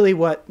is really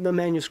what the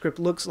manuscript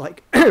looks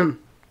like.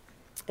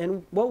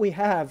 And what we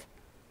have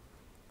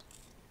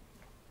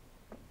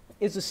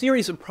is a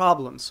series of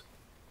problems.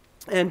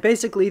 And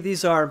basically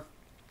these are,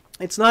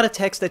 it's not a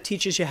text that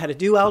teaches you how to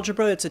do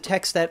algebra, it's a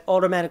text that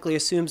automatically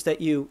assumes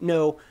that you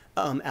know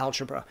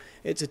algebra.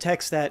 It's a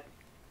text that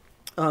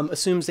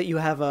assumes that you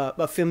have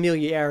a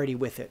familiarity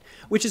with it,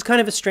 which is kind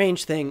of a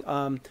strange thing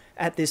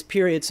at this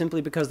period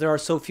simply because there are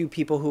so few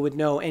people who would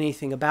know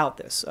anything about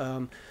this.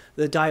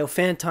 The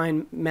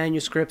Diophantine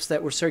manuscripts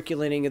that were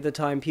circulating at the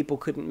time, people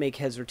couldn't make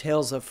heads or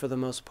tails of for the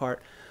most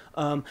part.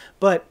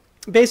 But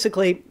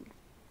basically,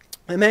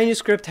 the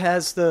manuscript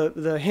has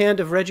the hand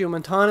of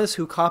Regiomontanus,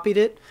 who copied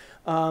it.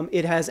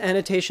 It has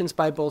annotations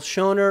by both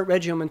Schöner,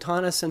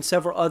 Regiomontanus, and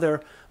several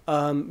other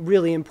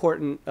really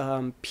important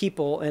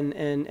people,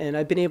 and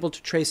I've been able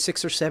to trace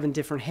 6 or 7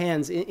 different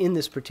hands in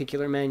this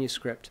particular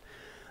manuscript.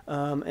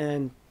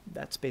 And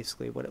that's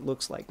basically what it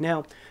looks like.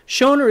 Now,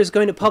 Schöner is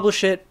going to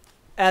publish it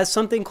as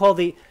something called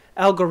the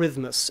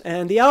Algorithmus.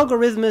 And the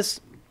Algorithmus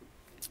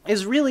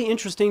is really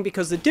interesting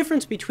because the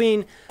difference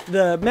between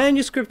the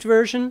manuscript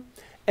version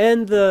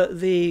and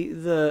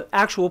the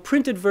actual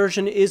printed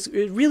version is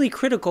really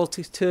critical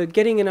to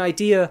getting an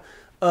idea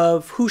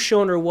of who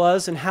Schöner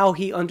was and how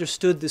he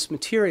understood this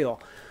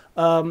material.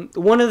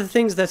 One of the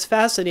things that's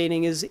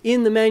fascinating is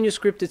in the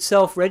manuscript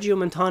itself,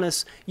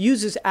 Regiomontanus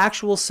uses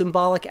actual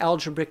symbolic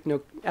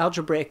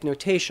algebraic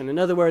notation. In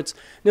other words,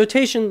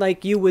 notation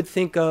like you would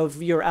think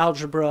of your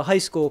algebra high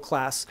school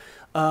class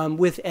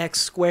with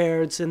x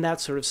squareds and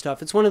that sort of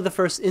stuff. It's one of the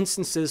first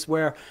instances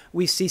where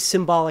we see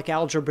symbolic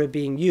algebra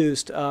being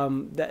used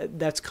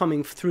that's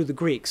coming through the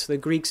Greeks. The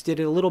Greeks did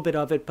a little bit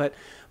of it, but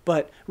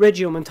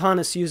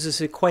Regiomontanus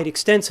uses it quite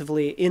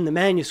extensively in the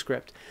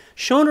manuscript.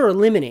 Schöner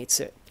eliminates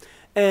it.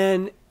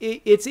 And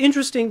it's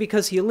interesting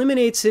because he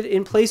eliminates it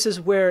in places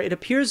where it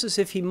appears as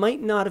if he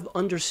might not have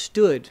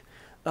understood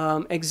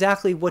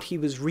exactly what he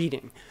was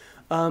reading.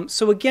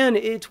 So again,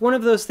 it's one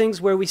of those things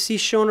where we see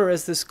Schöner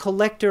as this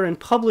collector and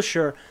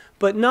publisher,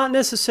 but not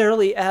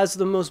necessarily as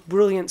the most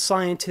brilliant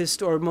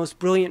scientist or most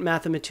brilliant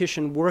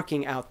mathematician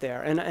working out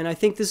there. And I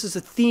think this is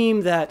a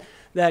theme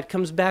that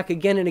comes back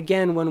again and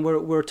again when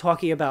we're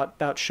talking about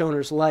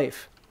Schöner's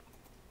life.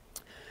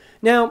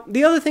 Now,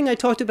 the other thing I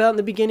talked about in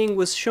the beginning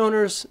was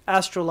Schöner's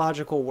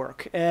astrological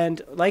work.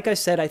 And like I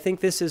said, I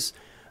think this is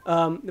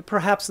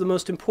perhaps the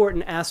most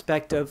important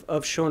aspect of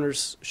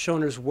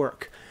Schöner's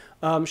work.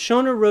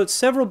 Schöner wrote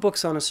several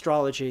books on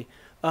astrology,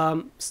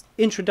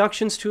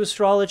 introductions to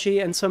astrology,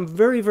 and some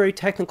very, very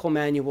technical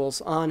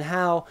manuals on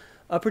how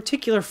a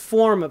particular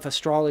form of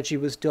astrology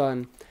was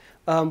done,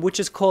 which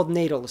is called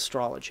natal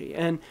astrology.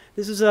 And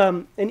this is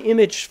an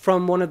image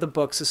from one of the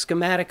books, a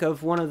schematic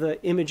of one of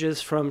the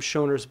images from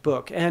Schöner's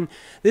book. And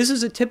this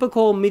is a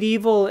typical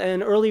medieval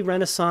and early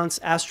Renaissance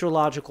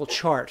astrological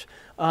chart.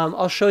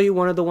 I'll show you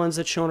one of the ones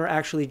that Schöner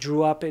actually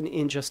drew up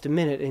in just a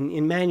minute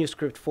in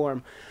manuscript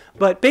form.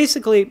 But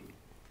basically,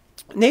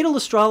 natal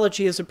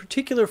astrology is a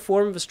particular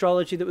form of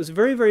astrology that was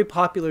very, very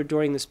popular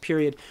during this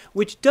period,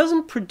 which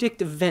doesn't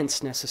predict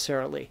events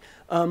necessarily.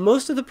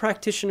 Most of the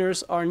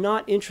practitioners are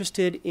not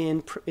interested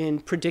in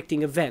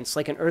predicting events,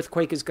 like an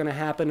earthquake is going to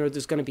happen or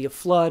there's going to be a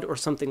flood or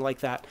something like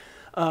that.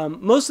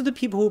 Most of the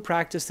people who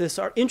practice this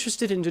are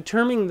interested in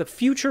determining the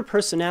future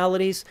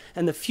personalities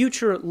and the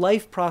future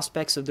life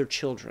prospects of their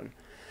children.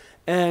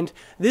 And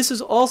this is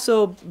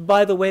also,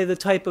 by the way, the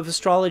type of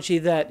astrology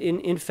that,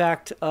 in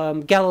fact,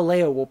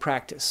 Galileo will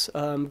practice.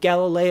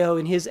 Galileo,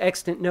 in his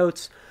extant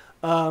notes,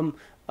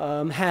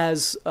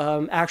 has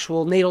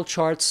actual natal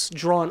charts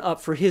drawn up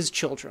for his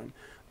children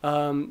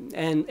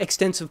and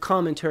extensive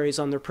commentaries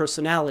on their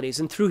personalities.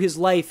 And through his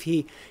life,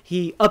 he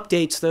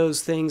updates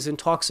those things and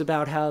talks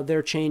about how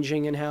they're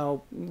changing and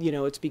how,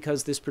 it's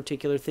because this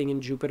particular thing in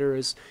Jupiter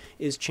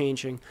is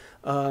changing.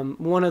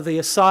 One of the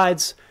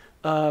asides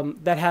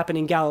that happened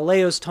in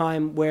Galileo's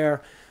time,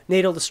 where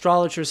natal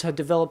astrologers had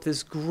developed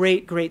this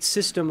great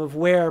system of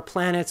where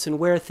planets and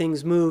where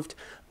things moved.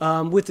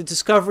 With the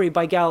discovery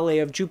by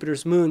Galileo of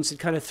Jupiter's moons, it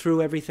kind of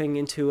threw everything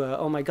into a,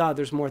 oh my God,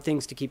 there's more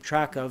things to keep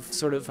track of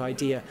sort of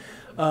idea.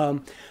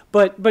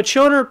 But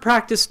Schöner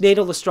practiced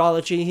natal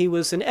astrology. He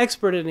was an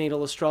expert at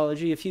natal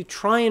astrology. If you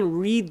try and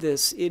read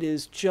this, it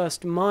is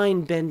just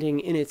mind-bending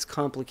in its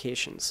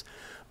complications.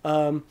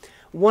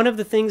 One of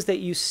the things that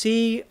you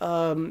see,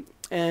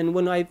 and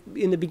when I,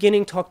 in the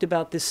beginning, talked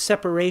about this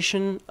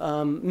separation,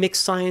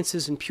 mixed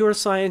sciences and pure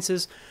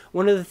sciences,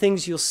 one of the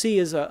things you'll see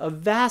is a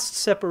vast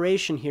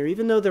separation here,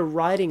 even though they're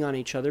riding on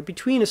each other,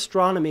 between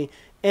astronomy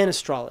and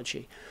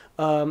astrology.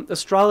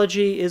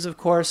 Astrology is, of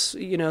course,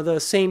 the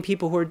same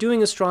people who are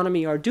doing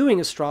astronomy are doing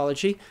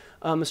astrology.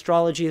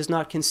 Astrology is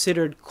not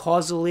considered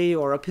causally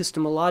or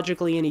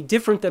epistemologically any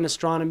different than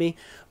astronomy,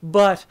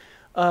 but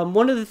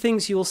one of the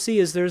things you'll see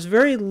is there's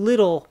very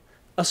little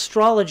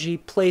astrology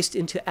placed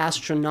into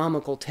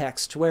astronomical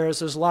texts, whereas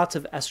there's lots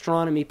of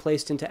astronomy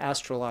placed into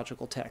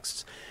astrological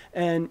texts.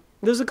 And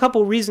there's a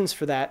couple reasons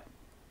for that.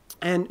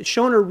 And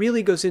Schöner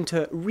really goes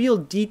into real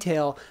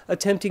detail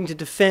attempting to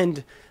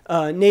defend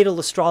natal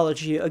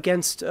astrology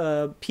against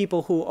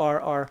people who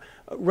are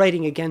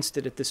writing against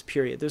it at this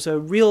period. There's a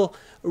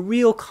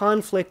real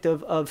conflict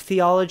of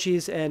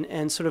theologies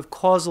and sort of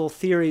causal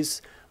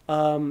theories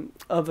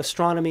of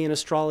astronomy and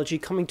astrology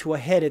coming to a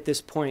head at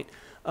this point.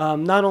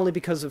 Not only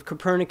because of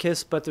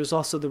Copernicus, but there's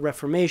also the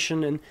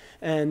Reformation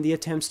and the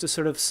attempts to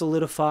sort of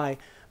solidify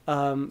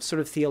sort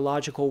of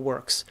theological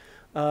works.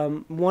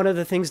 One of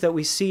the things that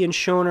we see in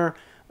Schöner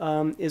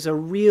is a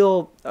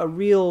real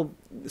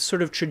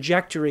sort of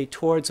trajectory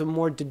towards a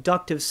more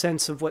deductive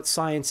sense of what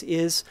science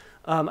is.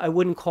 I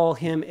wouldn't call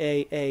him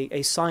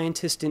a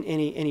scientist in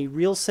any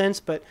real sense,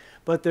 but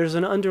there's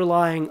an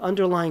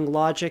underlying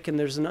logic, and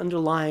there's an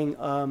underlying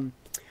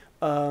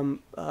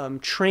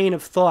train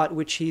of thought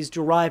which he's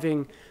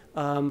deriving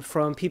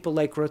from people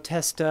like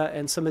Grotesta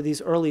and some of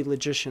these early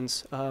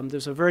logicians.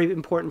 There's a very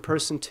important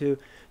person to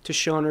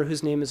Schöner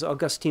whose name is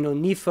Agostino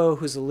Nifo,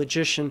 who's a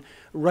logician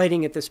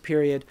writing at this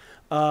period,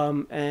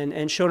 and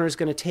Schöner is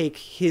going to take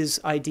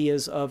his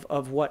ideas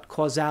of what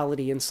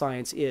causality in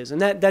science is, and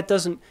that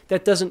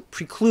doesn't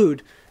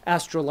preclude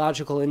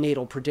astrological and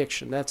natal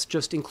prediction. That's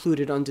just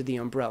included under the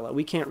umbrella.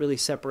 We can't really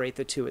separate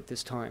the two at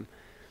this time.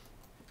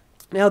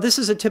 Now, this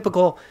is a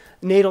typical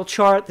natal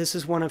chart. This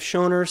is one of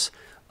Schöner's.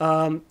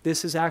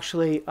 This is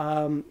actually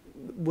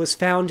was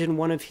found in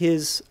one of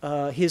his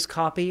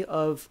copy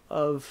of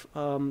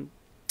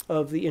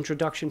the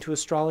Introduction to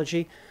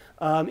Astrology.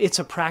 It's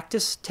a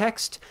practice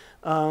text.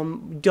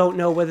 Don't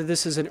know whether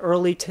this is an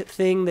early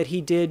thing that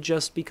he did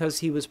just because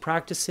he was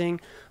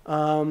practicing.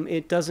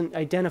 It doesn't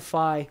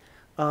identify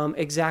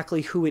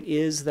exactly who it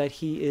is that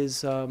he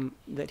is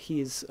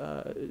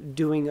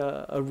doing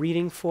a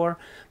reading for.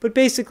 But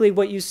basically,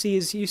 what you see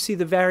is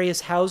the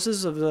various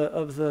houses of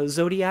the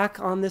zodiac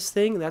on this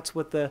thing. That's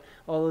what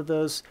all of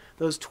those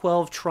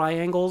 12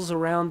 triangles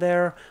around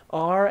there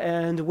are,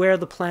 and where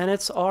the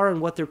planets are and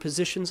what their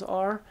positions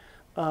are,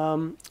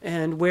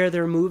 and where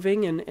they're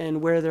moving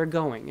and where they're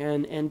going.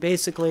 And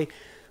basically,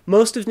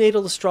 most of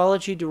natal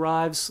astrology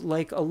derives,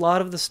 like a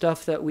lot of the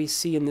stuff that we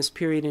see in this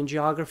period in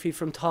geography,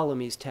 from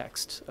Ptolemy's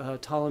text.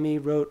 Ptolemy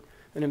wrote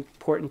an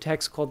important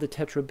text called the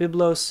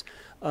Tetrabiblos,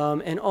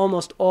 and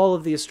almost all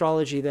of the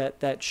astrology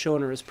that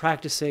Schöner is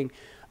practicing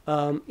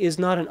is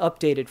not an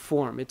updated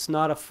form. It's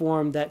not a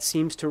form that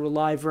seems to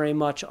rely very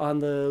much on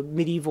the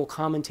medieval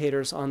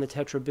commentators on the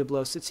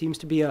Tetrabiblos. It seems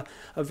to be a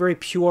very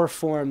pure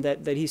form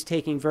that he's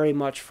taking very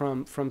much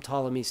from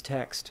Ptolemy's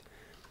text.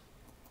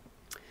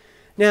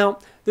 Now,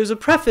 there's a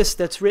preface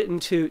that's written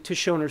to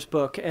Schöner's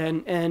book,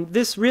 and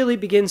this really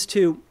begins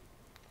to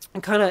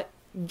kind of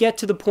get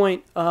to the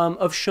point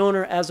of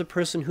Schöner as a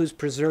person who's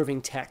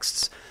preserving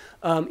texts.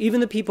 Even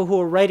the people who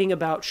are writing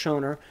about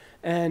Schöner,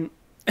 and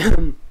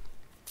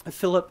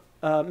Philip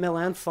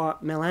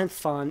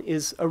Melanchthon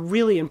is a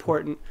really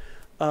important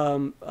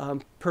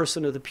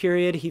person of the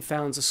period. He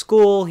founds a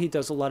school. He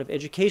does a lot of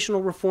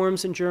educational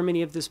reforms in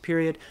Germany of this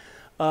period.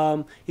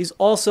 He's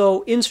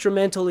also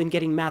instrumental in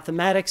getting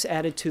mathematics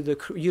added to the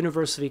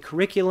university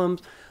curriculum.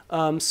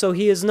 So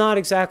he is not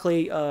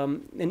exactly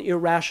an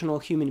irrational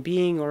human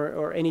being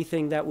or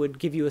anything that would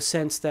give you a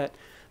sense that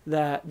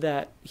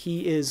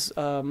he is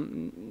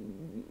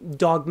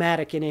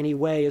dogmatic in any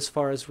way as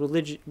far as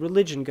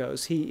religion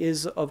goes. He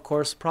is, of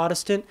course,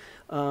 Protestant.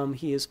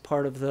 He is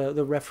part of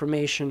the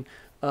Reformation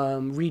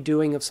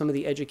redoing of some of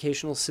the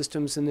educational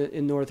systems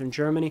in northern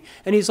Germany,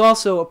 and he's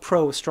also a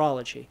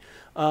pro-astrology.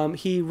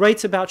 He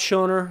writes about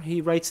Schöner.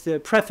 He writes the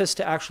preface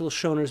to actual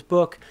Schöner's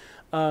book,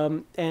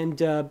 and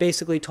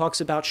basically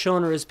talks about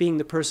Schöner as being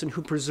the person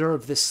who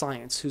preserved this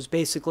science, who's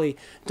basically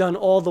done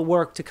all the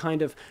work to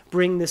kind of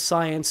bring this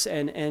science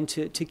and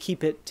to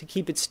keep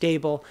it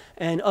stable,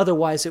 and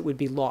otherwise it would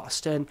be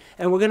lost. And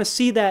we're going to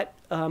see that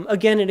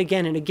again and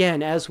again and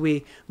again as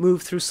we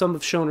move through some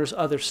of Schöner's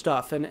other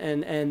stuff,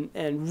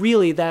 and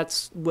really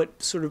that's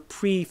what sort of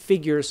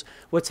prefigures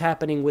what's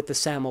happening with the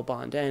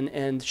Sammelband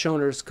and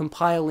Schöner's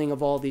compiling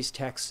of all these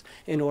texts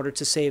in order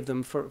to save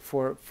them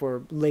for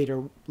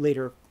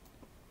later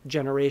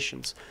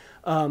generations.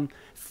 In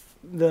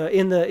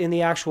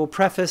the actual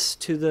preface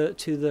to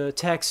the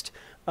text,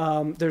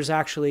 there's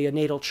actually a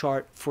natal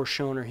chart for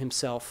Schöner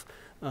himself.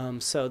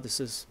 So this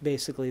is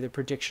basically the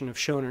prediction of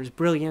Schöner's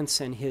brilliance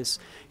and his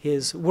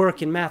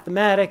work in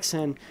mathematics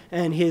and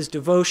his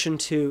devotion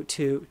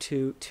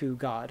to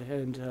God.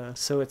 And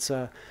so it's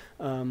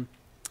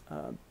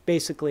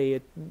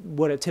basically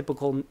what a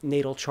typical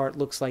natal chart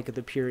looks like at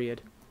the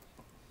period.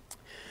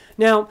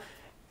 Now,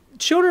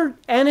 Schöner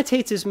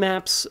annotates his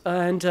maps,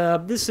 and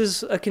this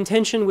is a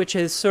contention which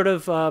is sort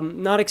of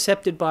not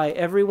accepted by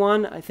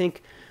everyone. I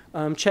think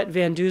Chet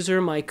Van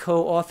Duzer, my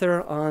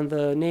co-author on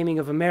the naming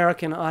of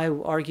America, and I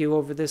argue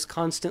over this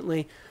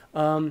constantly.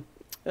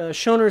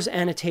 Schöner's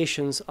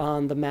annotations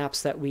on the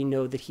maps that we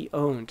know that he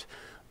owned.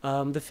 The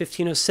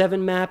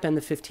 1507 map and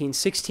the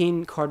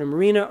 1516 Carta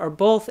Marina are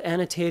both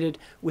annotated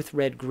with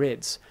red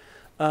grids.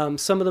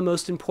 Some of the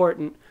most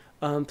important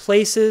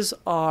places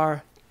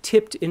are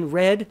tipped in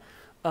red,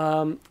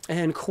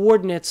 and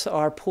coordinates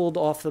are pulled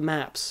off the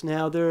maps.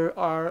 Now, there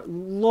are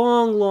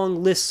long,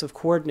 long lists of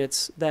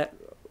coordinates that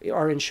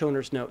are in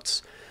Schöner's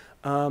notes.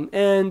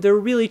 And there are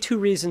really two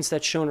reasons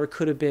that Schöner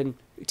could have been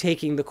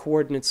taking the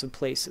coordinates of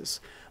places.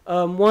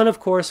 One, of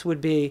course,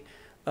 would be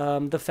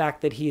the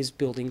fact that he is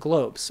building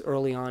globes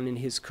early on in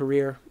his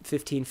career,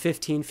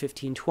 1515,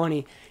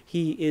 1520.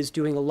 He is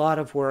doing a lot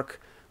of work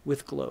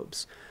with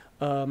globes.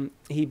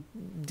 He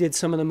did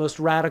some of the most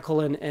radical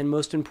and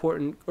most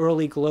important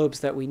early globes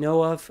that we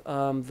know of.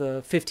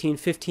 The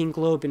 1515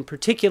 globe in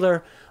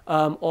particular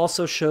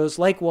also shows,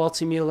 like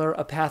Waldseemüller,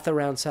 a path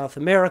around South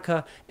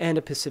America and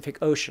a Pacific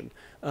Ocean.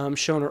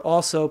 Schöner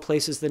also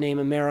places the name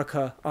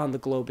America on the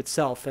globe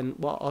itself, and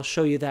well, I'll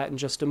show you that in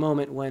just a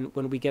moment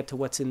when we get to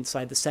what's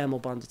inside the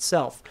Sammelband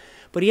itself.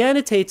 But he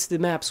annotates the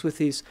maps with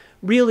these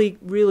really,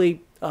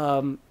 really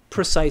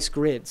precise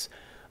grids.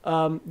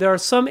 There are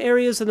some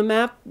areas of the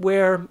map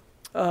where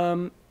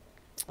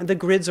the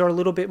grids are a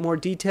little bit more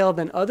detailed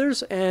than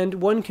others, and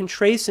one can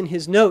trace in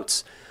his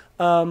notes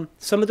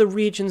some of the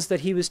regions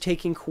that he was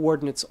taking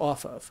coordinates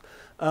off of.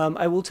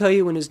 I will tell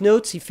you in his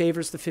notes he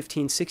favors the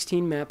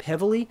 1516 map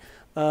heavily,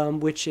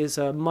 which is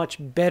a much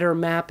better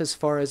map as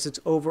far as its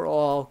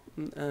overall,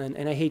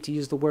 and I hate to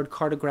use the word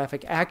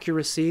cartographic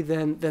accuracy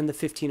than the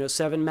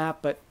 1507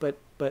 map, but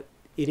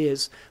it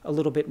is a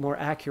little bit more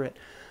accurate.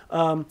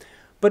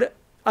 But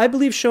I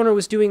believe Schöner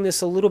was doing this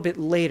a little bit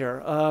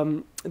later.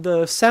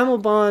 The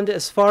Sammelband,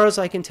 as far as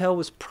I can tell,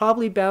 was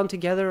probably bound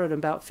together at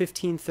about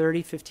 1530,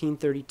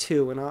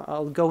 1532, and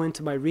I'll go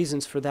into my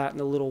reasons for that in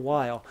a little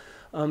while.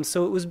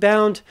 So it was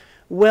bound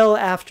well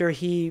after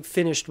he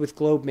finished with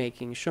globe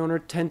making.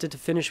 Schöner tended to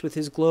finish with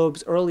his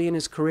globes early in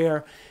his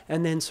career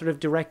and then sort of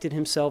directed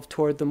himself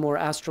toward the more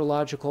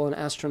astrological and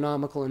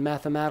astronomical and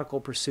mathematical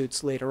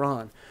pursuits later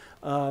on.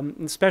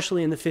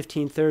 Especially in the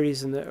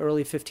 1530s and the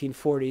early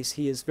 1540s,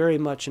 he is very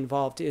much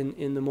involved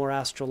in the more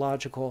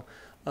astrological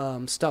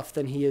stuff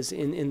than he is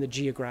in the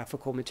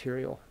geographical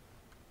material.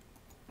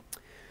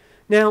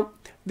 Now,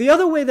 the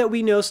other way that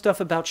we know stuff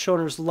about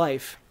Schöner's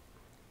life,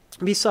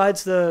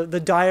 besides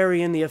the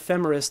diary and the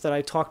ephemeris that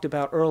I talked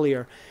about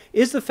earlier,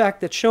 is the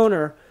fact that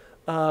Schöner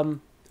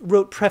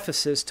wrote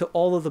prefaces to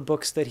all of the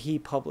books that he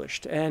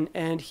published.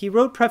 And he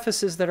wrote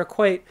prefaces that are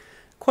quite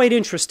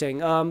interesting.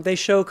 They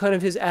show kind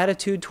of his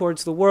attitude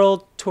towards the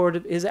world,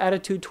 his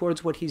attitude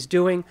towards what he's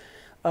doing.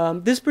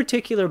 This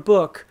particular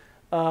book,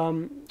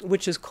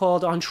 which is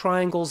called On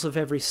Triangles of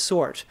Every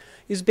Sort,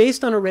 is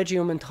based on a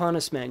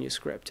Regiomontanus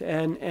manuscript.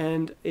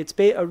 And it's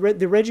the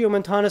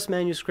Regiomontanus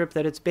manuscript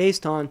that it's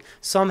based on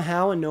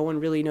somehow, and no one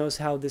really knows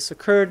how this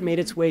occurred, made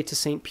its way to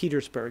St.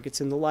 Petersburg.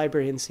 It's in the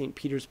library in St.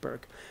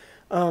 Petersburg.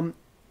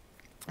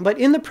 But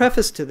in the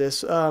preface to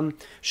this,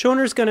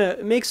 Schöner's going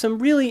to make some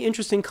really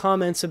interesting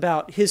comments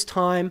about his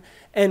time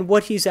and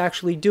what he's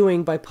actually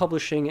doing by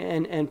publishing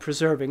and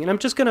preserving. And I'm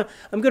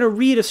going to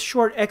read a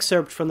short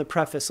excerpt from the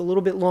preface, a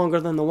little bit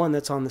longer than the one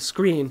that's on the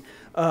screen,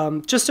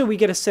 just so we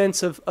get a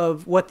sense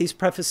of what these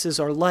prefaces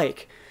are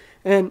like.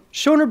 And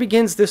Schöner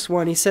begins this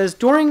one. He says,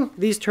 "During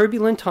these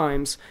turbulent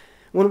times,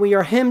 when we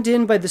are hemmed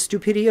in by the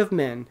stupidity of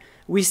men,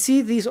 we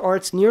see these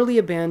arts nearly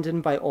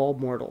abandoned by all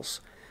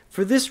mortals.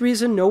 For this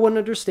reason, no one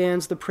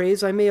understands the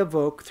praise I may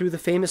evoke through the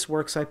famous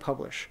works I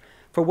publish.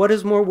 For what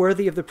is more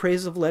worthy of the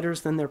praise of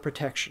letters than their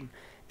protection?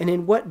 And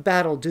in what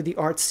battle do the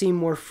arts seem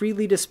more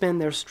freely to spend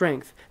their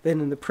strength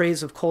than in the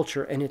praise of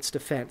culture and its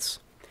defense?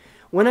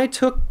 When I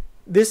took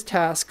this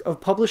task of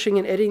publishing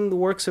and editing the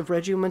works of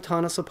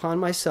Regiomontanus upon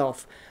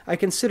myself, I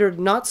considered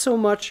not so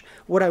much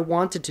what I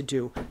wanted to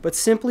do, but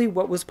simply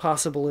what was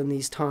possible in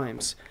these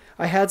times.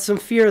 I had some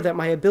fear that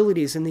my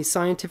abilities in these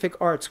scientific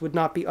arts would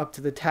not be up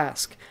to the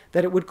task,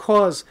 that it would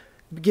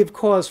give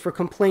cause for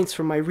complaints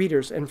from my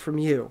readers and from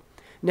you.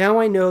 Now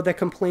I know that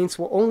complaints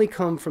will only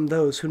come from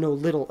those who know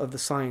little of the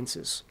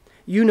sciences.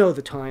 You know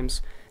the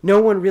times. No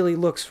one really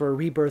looks for a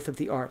rebirth of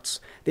the arts.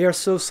 They are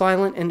so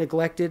silent and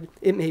neglected,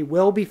 it may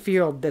well be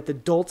feared that the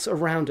dolts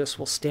around us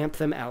will stamp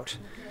them out."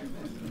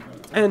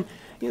 And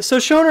so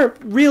Schöner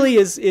really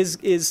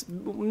is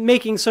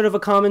making sort of a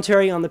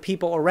commentary on the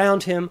people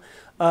around him,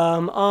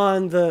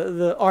 on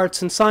the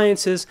arts and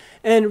sciences,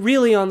 and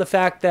really on the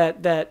fact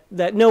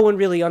that no one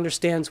really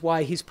understands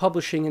why he's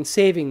publishing and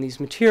saving these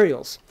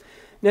materials.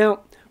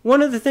 Now,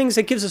 one of the things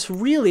that gives us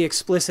really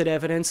explicit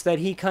evidence that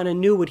he kind of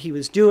knew what he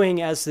was doing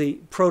as the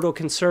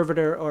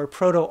proto-conservator or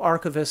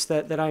proto-archivist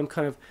that I'm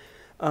kind of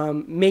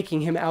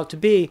making him out to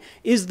be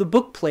is the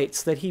book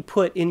plates that he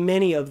put in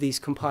many of these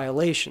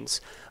compilations.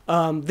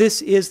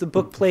 This is the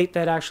book plate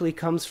that actually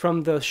comes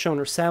from the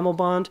Schöner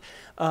Sammelband.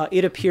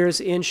 It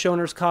appears in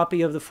Schöner's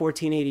copy of the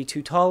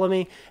 1482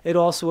 Ptolemy. It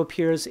also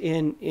appears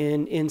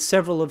in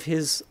several of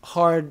his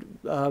hard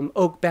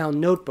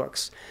oak-bound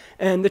notebooks.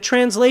 And the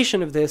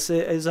translation of this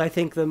is, I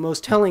think, the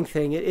most telling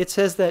thing. It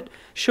says that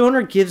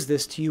Schöner gives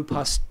this to you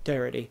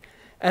posterity.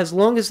 as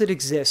long as it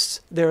exists,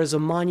 there is a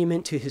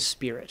monument to his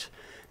spirit.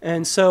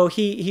 And so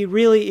he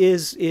really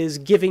is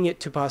giving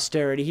it to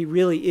posterity. He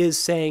really is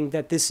saying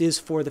that this is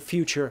for the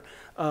future,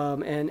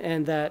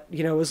 and that,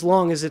 you know, as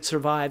long as it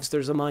survives,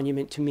 there's a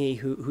monument to me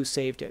who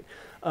saved it.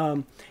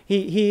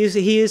 He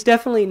is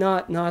definitely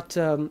not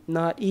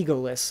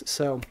egoless.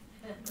 So,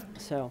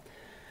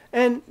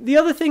 and the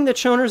other thing that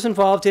Schöner's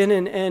involved in,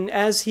 and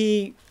as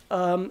he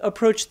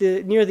approached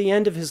near the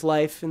end of his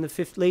life in the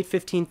late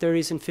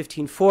 1530s and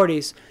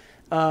 1540s.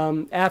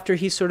 After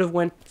he sort of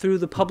went through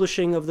the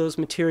publishing of those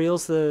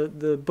materials,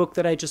 the book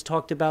that I just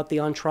talked about, The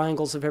On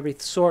Triangles of Every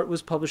Sort,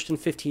 was published in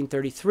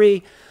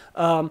 1533.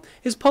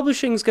 His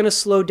publishing is going to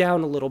slow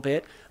down a little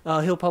bit.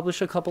 He'll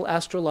publish a couple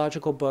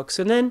astrological books.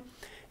 And then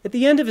at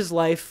the end of his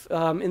life,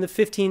 in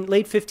the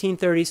late 1530s,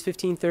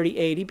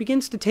 1538, he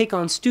begins to take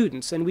on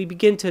students, and we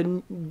begin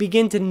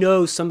to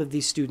know some of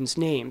these students'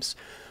 names.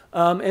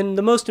 And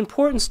the most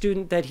important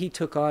student that he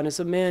took on is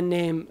a man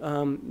named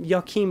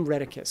Joachim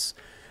Rheticus.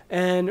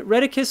 And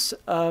Rheticus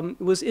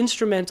was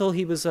instrumental.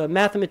 He was a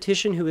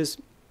mathematician who was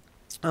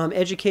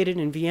educated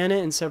in Vienna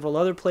and several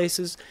other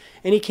places.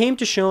 And he came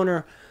to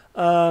Schöner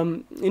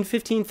in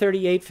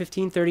 1538,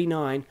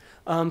 1539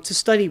 to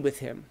study with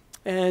him.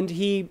 And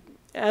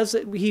as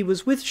he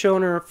was with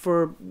Schöner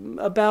for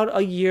about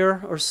a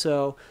year or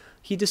so,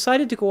 he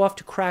decided to go off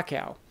to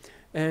Krakow.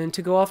 And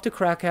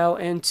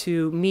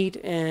to meet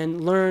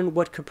and learn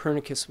what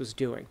Copernicus was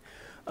doing.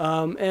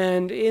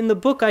 And in the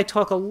book, I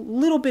talk a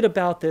little bit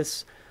about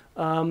this.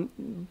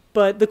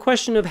 But the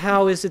question of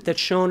how is it that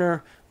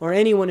Schöner or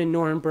anyone in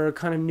Nuremberg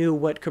kind of knew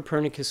what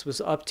Copernicus was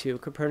up to.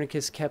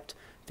 Copernicus kept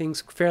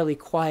things fairly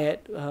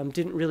quiet,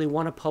 didn't really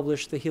want to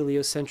publish the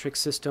heliocentric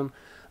system,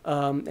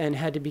 and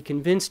had to be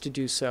convinced to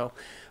do so.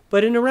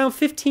 But in around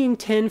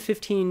 1510,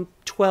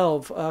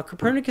 1512,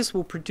 Copernicus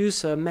will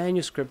produce a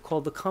manuscript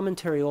called the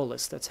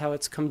Commentariolus. That's how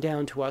it's come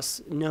down to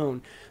us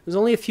known. There's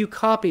only a few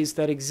copies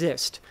that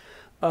exist.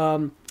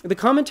 The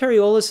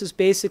Commentariolus is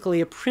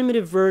basically a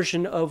primitive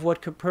version of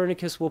what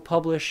Copernicus will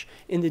publish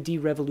in the De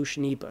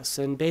Revolutionibus,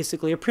 and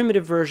basically a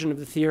primitive version of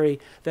the theory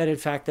that, in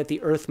fact, that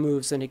the Earth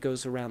moves and it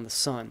goes around the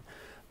sun,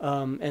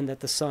 and that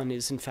the sun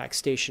is, in fact,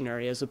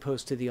 stationary as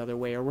opposed to the other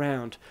way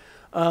around.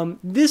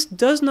 This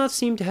does not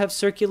seem to have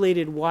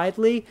circulated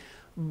widely,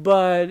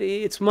 but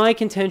it's my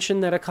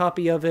contention that a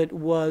copy of it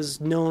was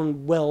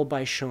known well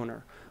by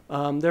Schöner.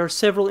 There are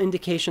several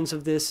indications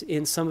of this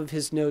in some of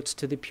his notes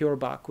to the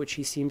Purbach, which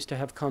he seems to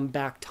have come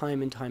back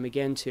time and time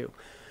again to.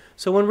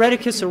 So when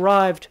Rheticus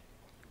arrived,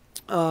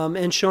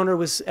 and Schöner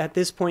was at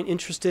this point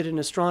interested in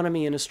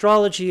astronomy and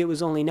astrology, it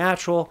was only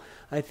natural,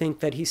 I think,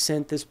 that he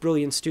sent this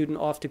brilliant student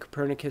off to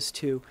Copernicus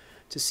to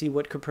see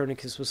what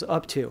Copernicus was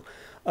up to.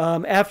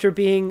 After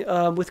being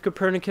with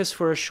Copernicus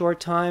for a short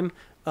time,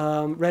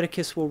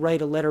 Rheticus will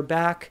write a letter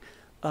back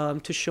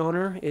to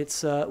Schöner.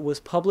 It was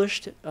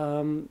published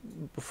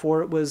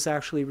before it was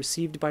actually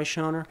received by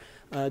Schöner,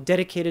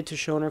 dedicated to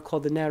Schöner,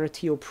 called the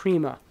Narratio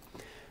Prima.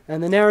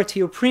 And the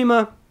Narratio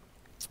Prima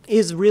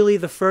is really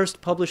the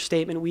first published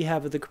statement we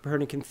have of the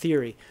Copernican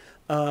theory.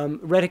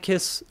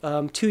 Rheticus,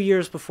 2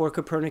 years before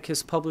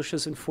Copernicus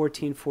publishes in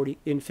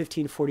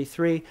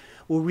 1543,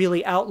 will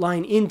really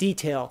outline in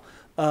detail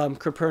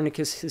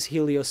Copernicus'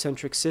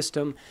 heliocentric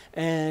system,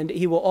 and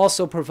he will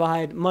also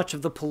provide much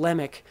of the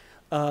polemic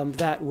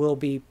that will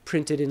be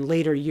printed in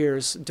later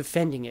years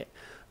defending it.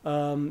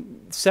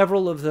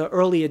 Several of the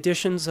early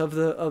editions of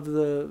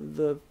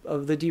the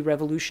De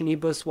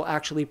Revolutionibus will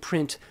actually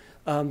print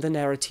the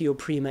Narratio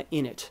Prima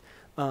in it,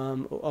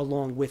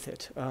 along with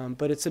it.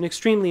 But it's an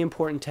extremely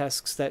important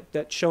text that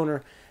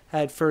Schöner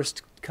had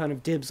first kind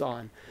of dibs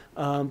on.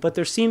 But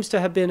there seems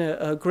to have been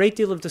a great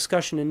deal of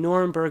discussion in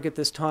Nuremberg at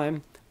this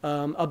time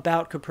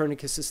about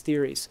Copernicus's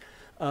theories.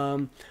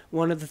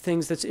 One of the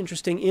things that's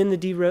interesting in the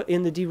De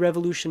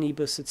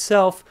Revolutionibus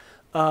itself,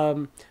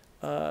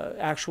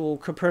 actual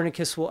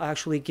Copernicus will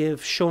actually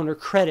give Schöner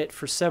credit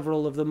for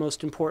several of the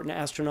most important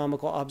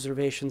astronomical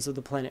observations of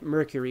the planet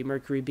Mercury,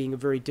 Mercury being a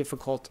very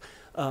difficult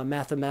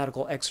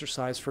mathematical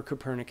exercise for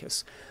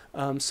Copernicus.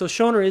 So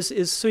Schöner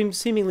is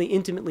seemingly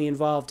intimately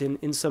involved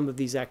in some of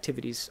these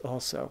activities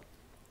also.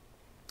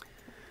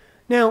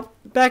 Now,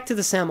 back to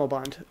the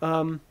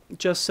Sammelband,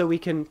 just so we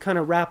can kind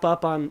of wrap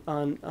up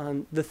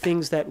on the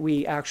things that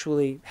we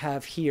actually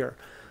have here.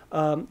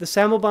 The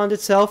Sammelband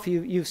itself,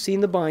 you've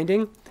seen the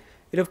binding.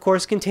 It, of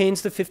course,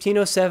 contains the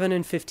 1507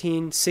 and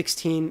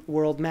 1516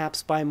 world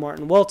maps by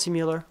Martin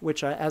Waldseemüller,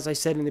 which, as I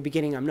said in the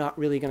beginning, I'm not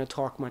really going to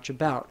talk much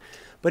about.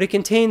 But it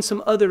contains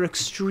some other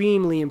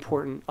extremely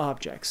important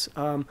objects.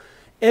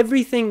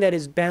 Everything that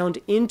is bound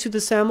into the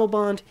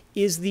Sammelband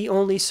is the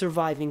only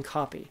surviving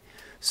copy.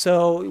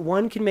 So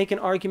one can make an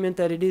argument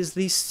that it is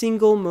the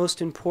single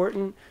most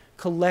important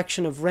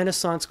collection of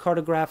Renaissance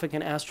cartographic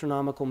and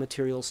astronomical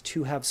materials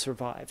to have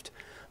survived.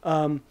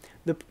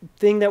 The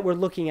thing that we're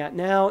looking at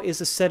now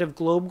is a set of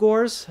globe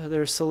gores.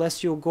 They're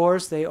celestial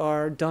gores. They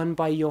are done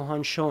by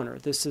Johannes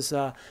Schöner. This is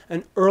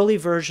an early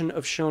version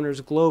of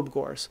Schöner's globe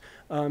gores.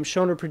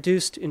 Schöner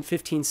produced in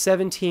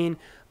 1517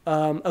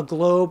 a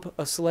globe,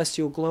 a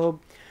celestial globe.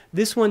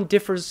 This one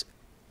differs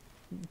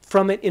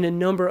from it in a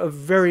number of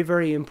very,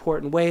 very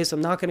important ways. I'm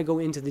not going to go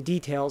into the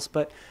details,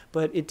 but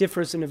it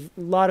differs in a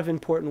lot of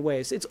important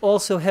ways. It's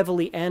also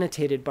heavily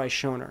annotated by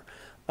Schöner.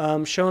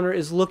 Schöner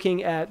is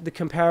looking at the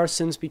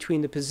comparisons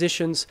between the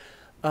positions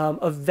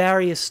of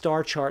various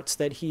star charts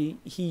that he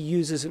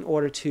uses in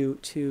order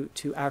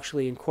to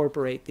actually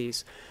incorporate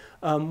these.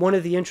 One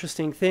of the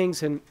interesting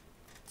things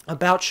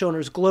about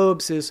Schöner's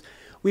globes is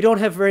we don't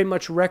have very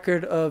much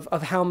record of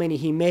how many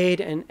he made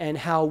and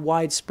how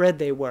widespread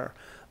they were.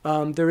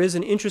 There is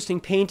an interesting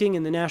painting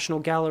in the National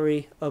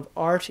Gallery of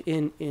Art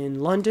in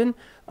London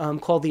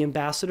called The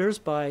Ambassadors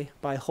by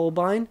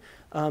Holbein.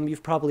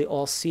 You've probably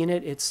all seen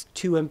it. It's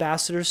two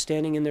ambassadors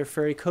standing in their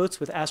furry coats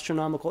with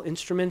astronomical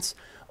instruments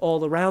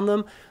all around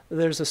them.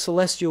 There's a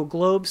celestial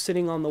globe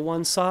sitting on the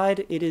one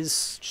side. It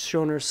is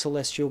Schöner's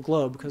celestial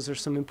globe because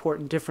there's some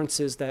important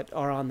differences that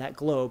are on that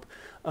globe.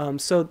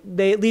 So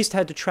they at least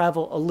had to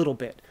travel a little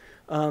bit.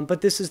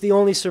 But this is the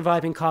only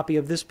surviving copy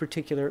of this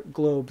particular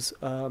globe's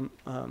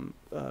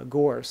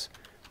gores.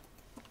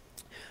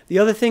 The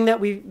other thing that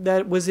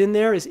was in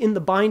there is in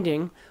the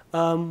binding.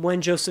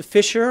 When Joseph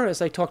Fischer,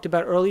 as I talked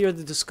about earlier,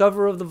 the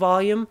discoverer of the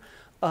volume,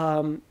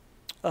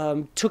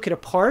 took it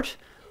apart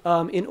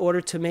in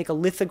order to make a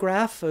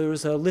lithograph. There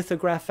was a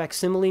lithograph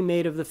facsimile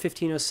made of the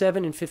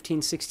 1507 and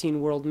 1516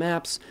 world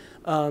maps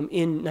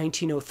in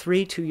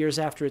 1903, 2 years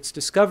after its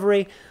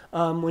discovery.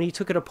 When he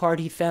took it apart,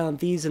 he found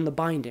these in the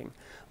binding.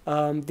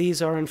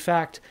 These are, in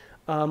fact,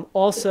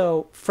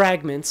 also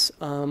fragments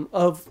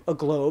of a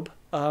globe.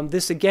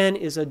 This, again,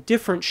 is a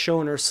different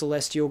Schöner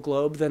celestial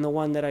globe than the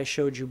one that I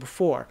showed you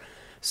before.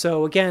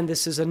 So, again,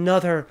 this is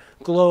another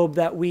globe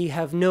that we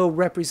have no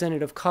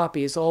representative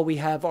copies. All we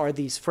have are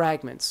these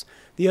fragments.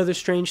 The other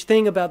strange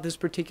thing about this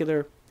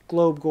particular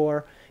globe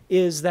gore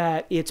is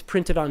that it's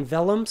printed on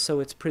vellum, so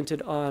it's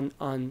printed on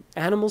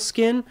animal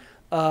skin.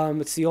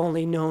 It's the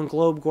only known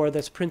globe gore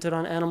that's printed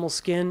on animal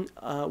skin.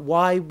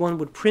 Why one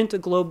would print a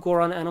globe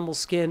gore on animal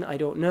skin, I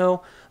don't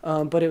know.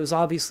 But it was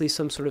obviously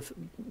some sort of,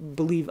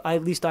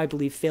 at least I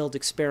believe, failed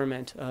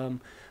experiment.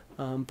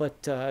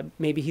 But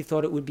maybe he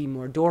thought it would be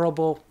more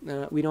durable.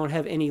 We don't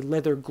have any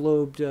leather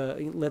gores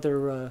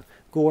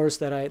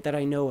that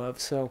I know of.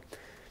 So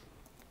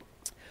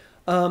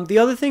the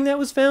other thing that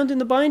was found in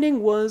the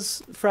binding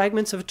was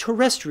fragments of a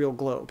terrestrial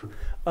globe.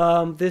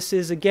 This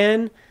is,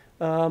 again,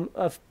 an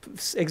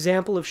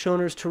example of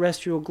Schöner's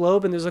terrestrial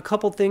globe, and there's a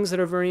couple things that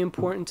are very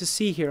important to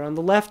see here. On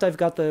the left, I've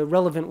got the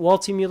relevant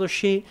Waldseemüller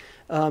sheet.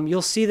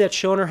 You'll see that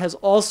Schöner has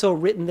also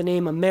written the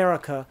name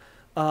America,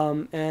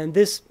 and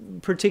this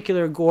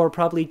particular gore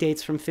probably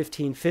dates from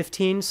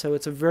 1515, so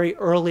it's a very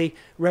early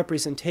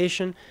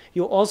representation.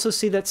 You'll also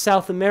see that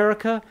South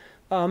America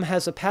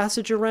has a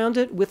passage around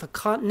it with a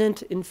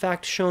continent, in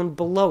fact, shown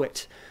below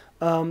it.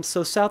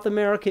 So South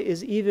America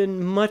is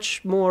even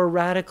much more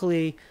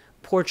radically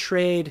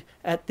portrayed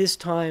at this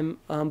time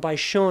by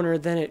Schöner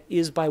than it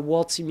is by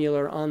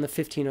Waldseemüller on the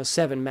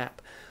 1507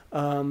 map.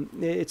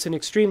 It's an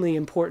extremely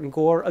important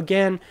gore.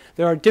 Again,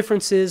 there are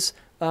differences.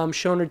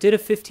 Schöner did a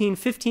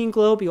 1515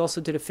 globe. He also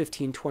did a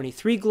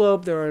 1523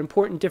 globe. There are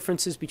important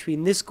differences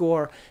between this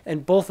gore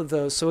and both of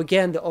those. So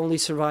again, the only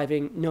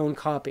surviving known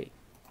copy.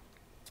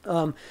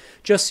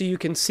 Just so you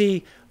can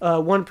see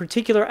one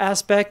particular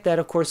aspect that,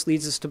 of course,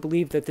 leads us to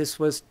believe that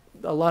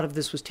a lot of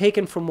this was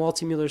taken from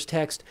Waldseemüller's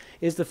text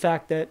is the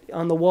fact that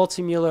on the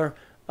Waldseemüller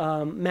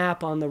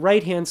map on the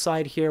right-hand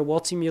side here,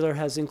 Waldseemüller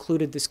has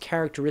included this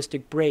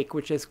characteristic break,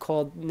 which has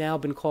now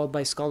been called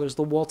by scholars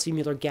the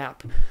Waldseemüller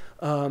gap.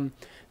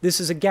 This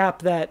is a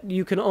gap that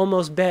you can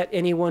almost bet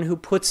anyone who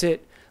puts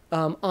it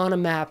on a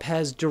map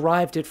has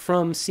derived it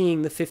from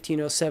seeing the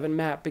 1507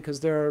 map,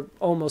 because there are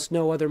almost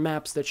no other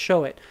maps that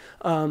show it.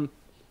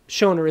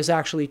 Schöner is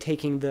actually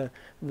taking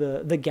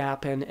the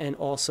gap and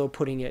also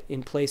putting it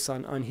in place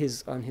on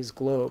his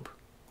globe.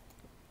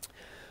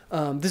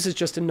 This is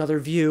just another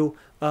view.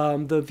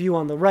 The view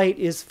on the right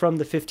is from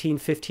the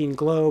 1515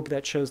 globe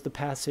that shows the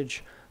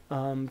passage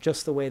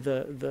just the way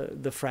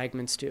the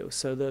fragments do.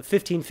 So the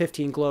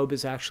 1515 globe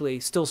is actually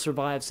still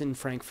survives in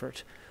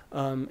Frankfurt.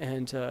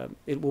 And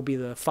it will be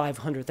the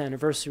 500th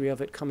anniversary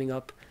of it coming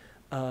up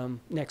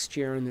next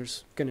year, and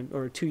there's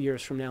or 2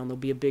 years from now, and there'll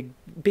be a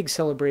big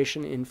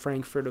celebration in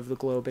Frankfurt of the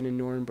globe and in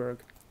Nuremberg.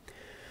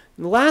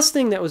 And the last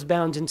thing that was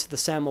bound into the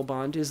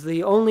Sammelband is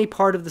the only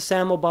part of the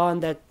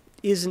Sammelband that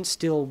isn't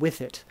still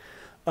with it.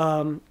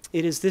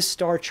 It is this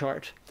star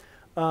chart.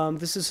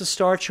 This is a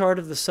star chart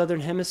of the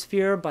Southern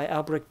Hemisphere by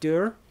Albrecht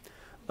Dürer.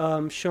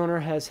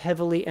 Schöner has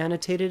heavily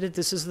annotated it.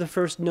 This is the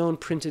first known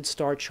printed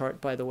star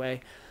chart, by the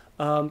way.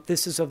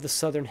 This is of the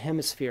Southern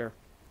Hemisphere.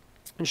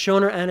 And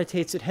Schöner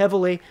annotates it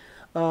heavily.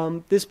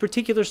 This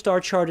particular star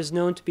chart is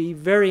known to be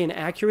very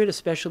inaccurate,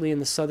 especially in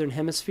the Southern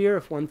Hemisphere.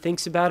 If one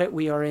thinks about it,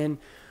 we are in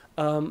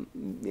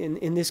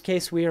this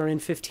case, we are in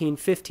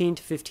 1515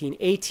 to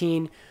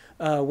 1518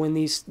 when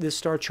this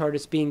star chart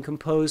is being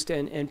composed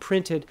and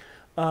printed.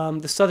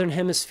 The Southern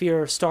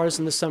Hemisphere, stars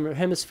in the Southern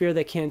Hemisphere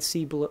that can't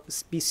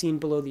be seen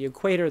below the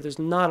equator. There's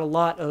not a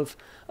lot of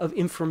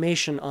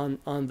information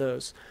on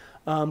those.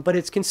 but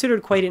it's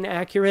considered quite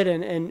inaccurate,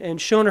 and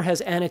Schöner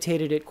has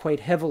annotated it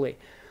quite heavily.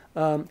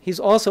 He's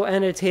also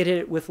annotated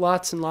it with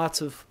lots and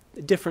lots of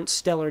different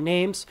stellar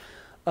names.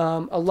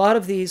 A lot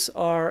of these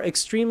are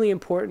extremely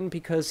important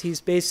because he's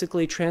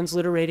basically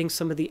transliterating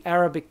some of the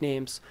Arabic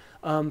names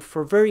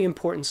for very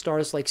important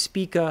stars like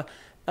Spica,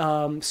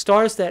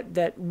 stars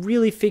that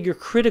really figure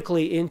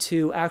critically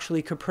into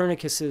actually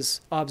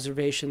Copernicus's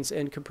observations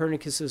and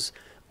Copernicus's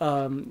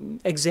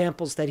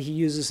examples that he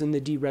uses in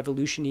the De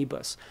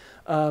Revolutionibus.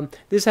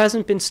 This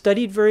hasn't been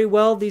studied very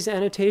well, these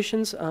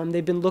annotations.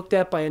 They've been looked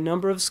at by a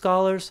number of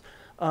scholars,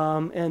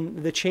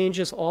 and the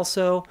changes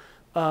also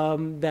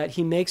that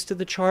he makes to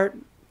the chart.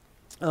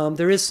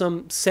 There is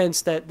some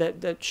sense that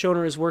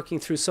Schöner is working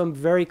through some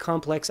very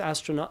complex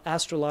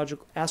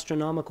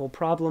astronomical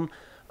problem.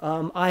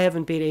 I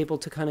haven't been able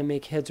to kind of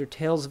make heads or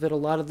tails of it. A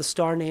lot of the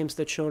star names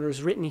that Schöner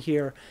has written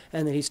here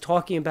and that he's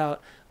talking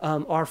about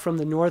are from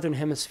the northern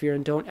hemisphere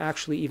and don't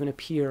actually even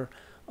appear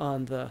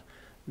on the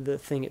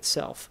thing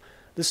itself.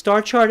 The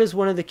star chart is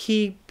one of the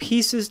key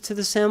pieces to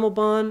the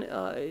Sammelbahn,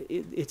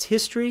 its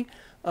history,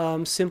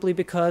 simply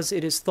because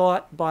it is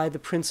thought by the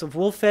Prince of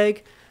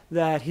Wolfegg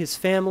that his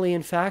family,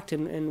 in fact,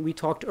 and we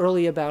talked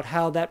earlier about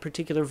how that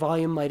particular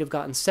volume might have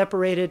gotten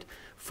separated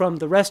from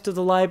the rest of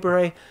the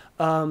library.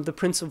 The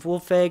Prince of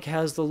Wolfegg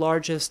has the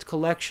largest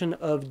collection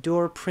of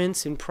Dur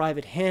prints in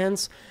private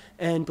hands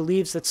and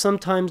believes that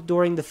sometimes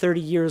during the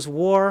 30 Years'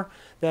 War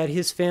that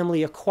his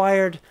family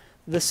acquired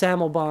the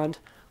Sammelband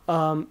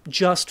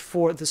just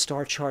for the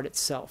star chart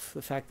itself,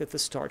 the fact that the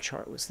star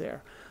chart was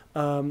there.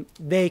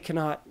 They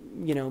cannot,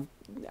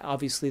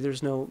 obviously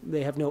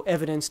they have no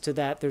evidence to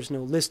that. There's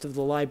no list of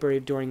the library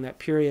during that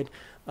period,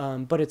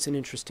 but it's an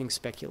interesting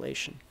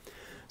speculation.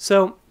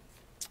 So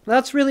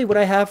that's really what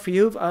I have for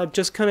you. I've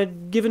just kind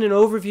of given an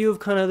overview of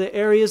kind of the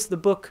areas the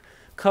book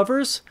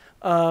covers.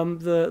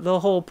 The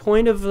whole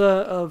point of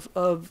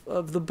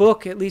the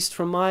book, at least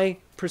from my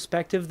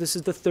perspective, this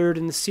is the third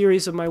in the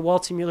series of my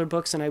Waldseemüller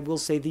books, and I will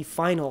say the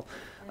final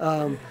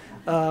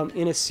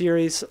in a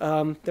series.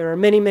 There are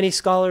many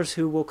scholars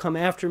who will come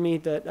after me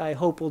that I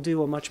hope will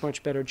do a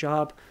much better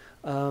job.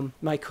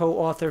 My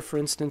co-author, for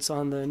instance,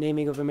 on the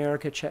naming of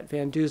America, Chet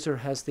Van Duzer,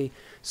 has the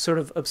sort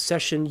of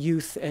obsession,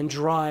 youth, and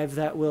drive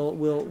that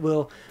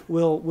will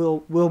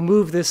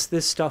move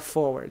this stuff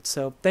forward.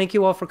 So thank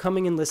you all for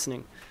coming and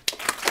listening.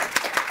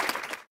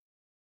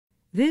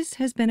 This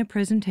has been a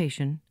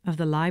presentation of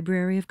the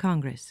Library of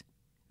Congress.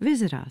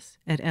 Visit us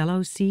at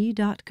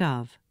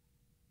loc.gov.